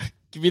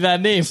 Give me that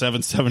name.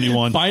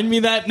 771. Find me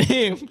that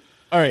name.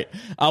 All right.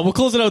 We'll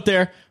close it out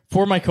there.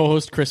 For my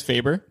co-host, Chris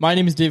Faber, my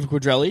name is David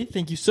Quadrelli.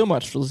 Thank you so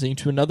much for listening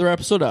to another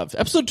episode of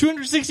episode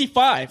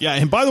 265. Yeah,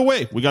 and by the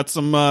way, we got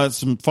some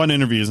fun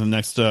interviews in the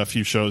next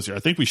few shows here. I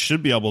think we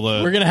should be able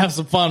to... We're going to have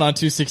some fun on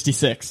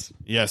 266.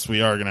 Yes,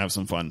 we are going to have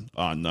some fun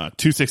on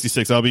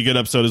 266. That'll be a good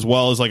episode, as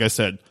well as, like I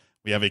said,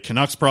 we have a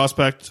Canucks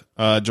prospect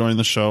joining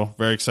the show.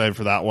 Very excited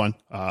for that one.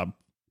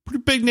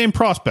 pretty big name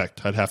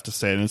prospect, I'd have to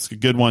say. And it's a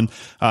good one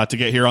to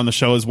get here on the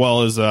show, as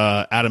well as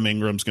Adam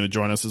Ingram's going to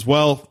join us as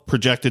well.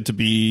 Projected to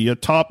be a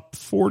top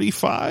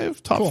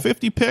 45, top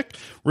 50 pick.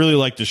 Really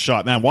liked his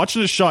shot. Man,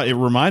 watching his shot, it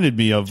reminded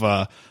me of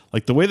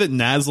like the way that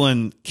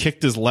Naslund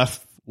kicked his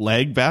left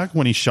leg back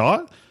when he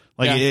shot.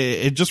 Like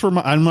it just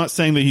I'm not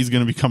saying that he's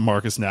going to become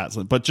Marcus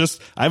Naslund, but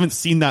just I haven't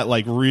seen that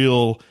like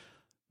real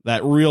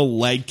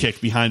leg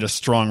kick behind a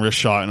strong wrist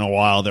shot in a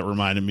while that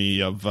reminded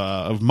me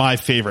of my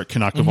favorite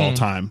Canuck of all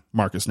time,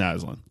 Marcus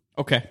Naslund.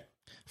 Okay.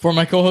 For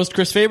my co-host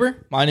Chris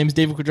Faber, my name is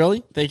David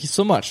Quadrelli. Thank you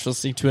so much for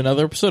listening to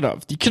another episode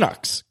of the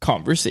Canucks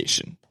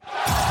Conversation.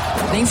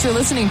 Thanks for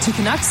listening to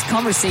Canucks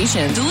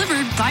Conversation,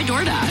 delivered by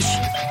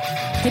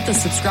DoorDash. Hit the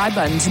subscribe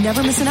button to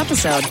never miss an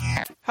episode.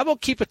 How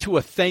about keep it to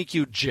a thank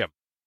you, Jim?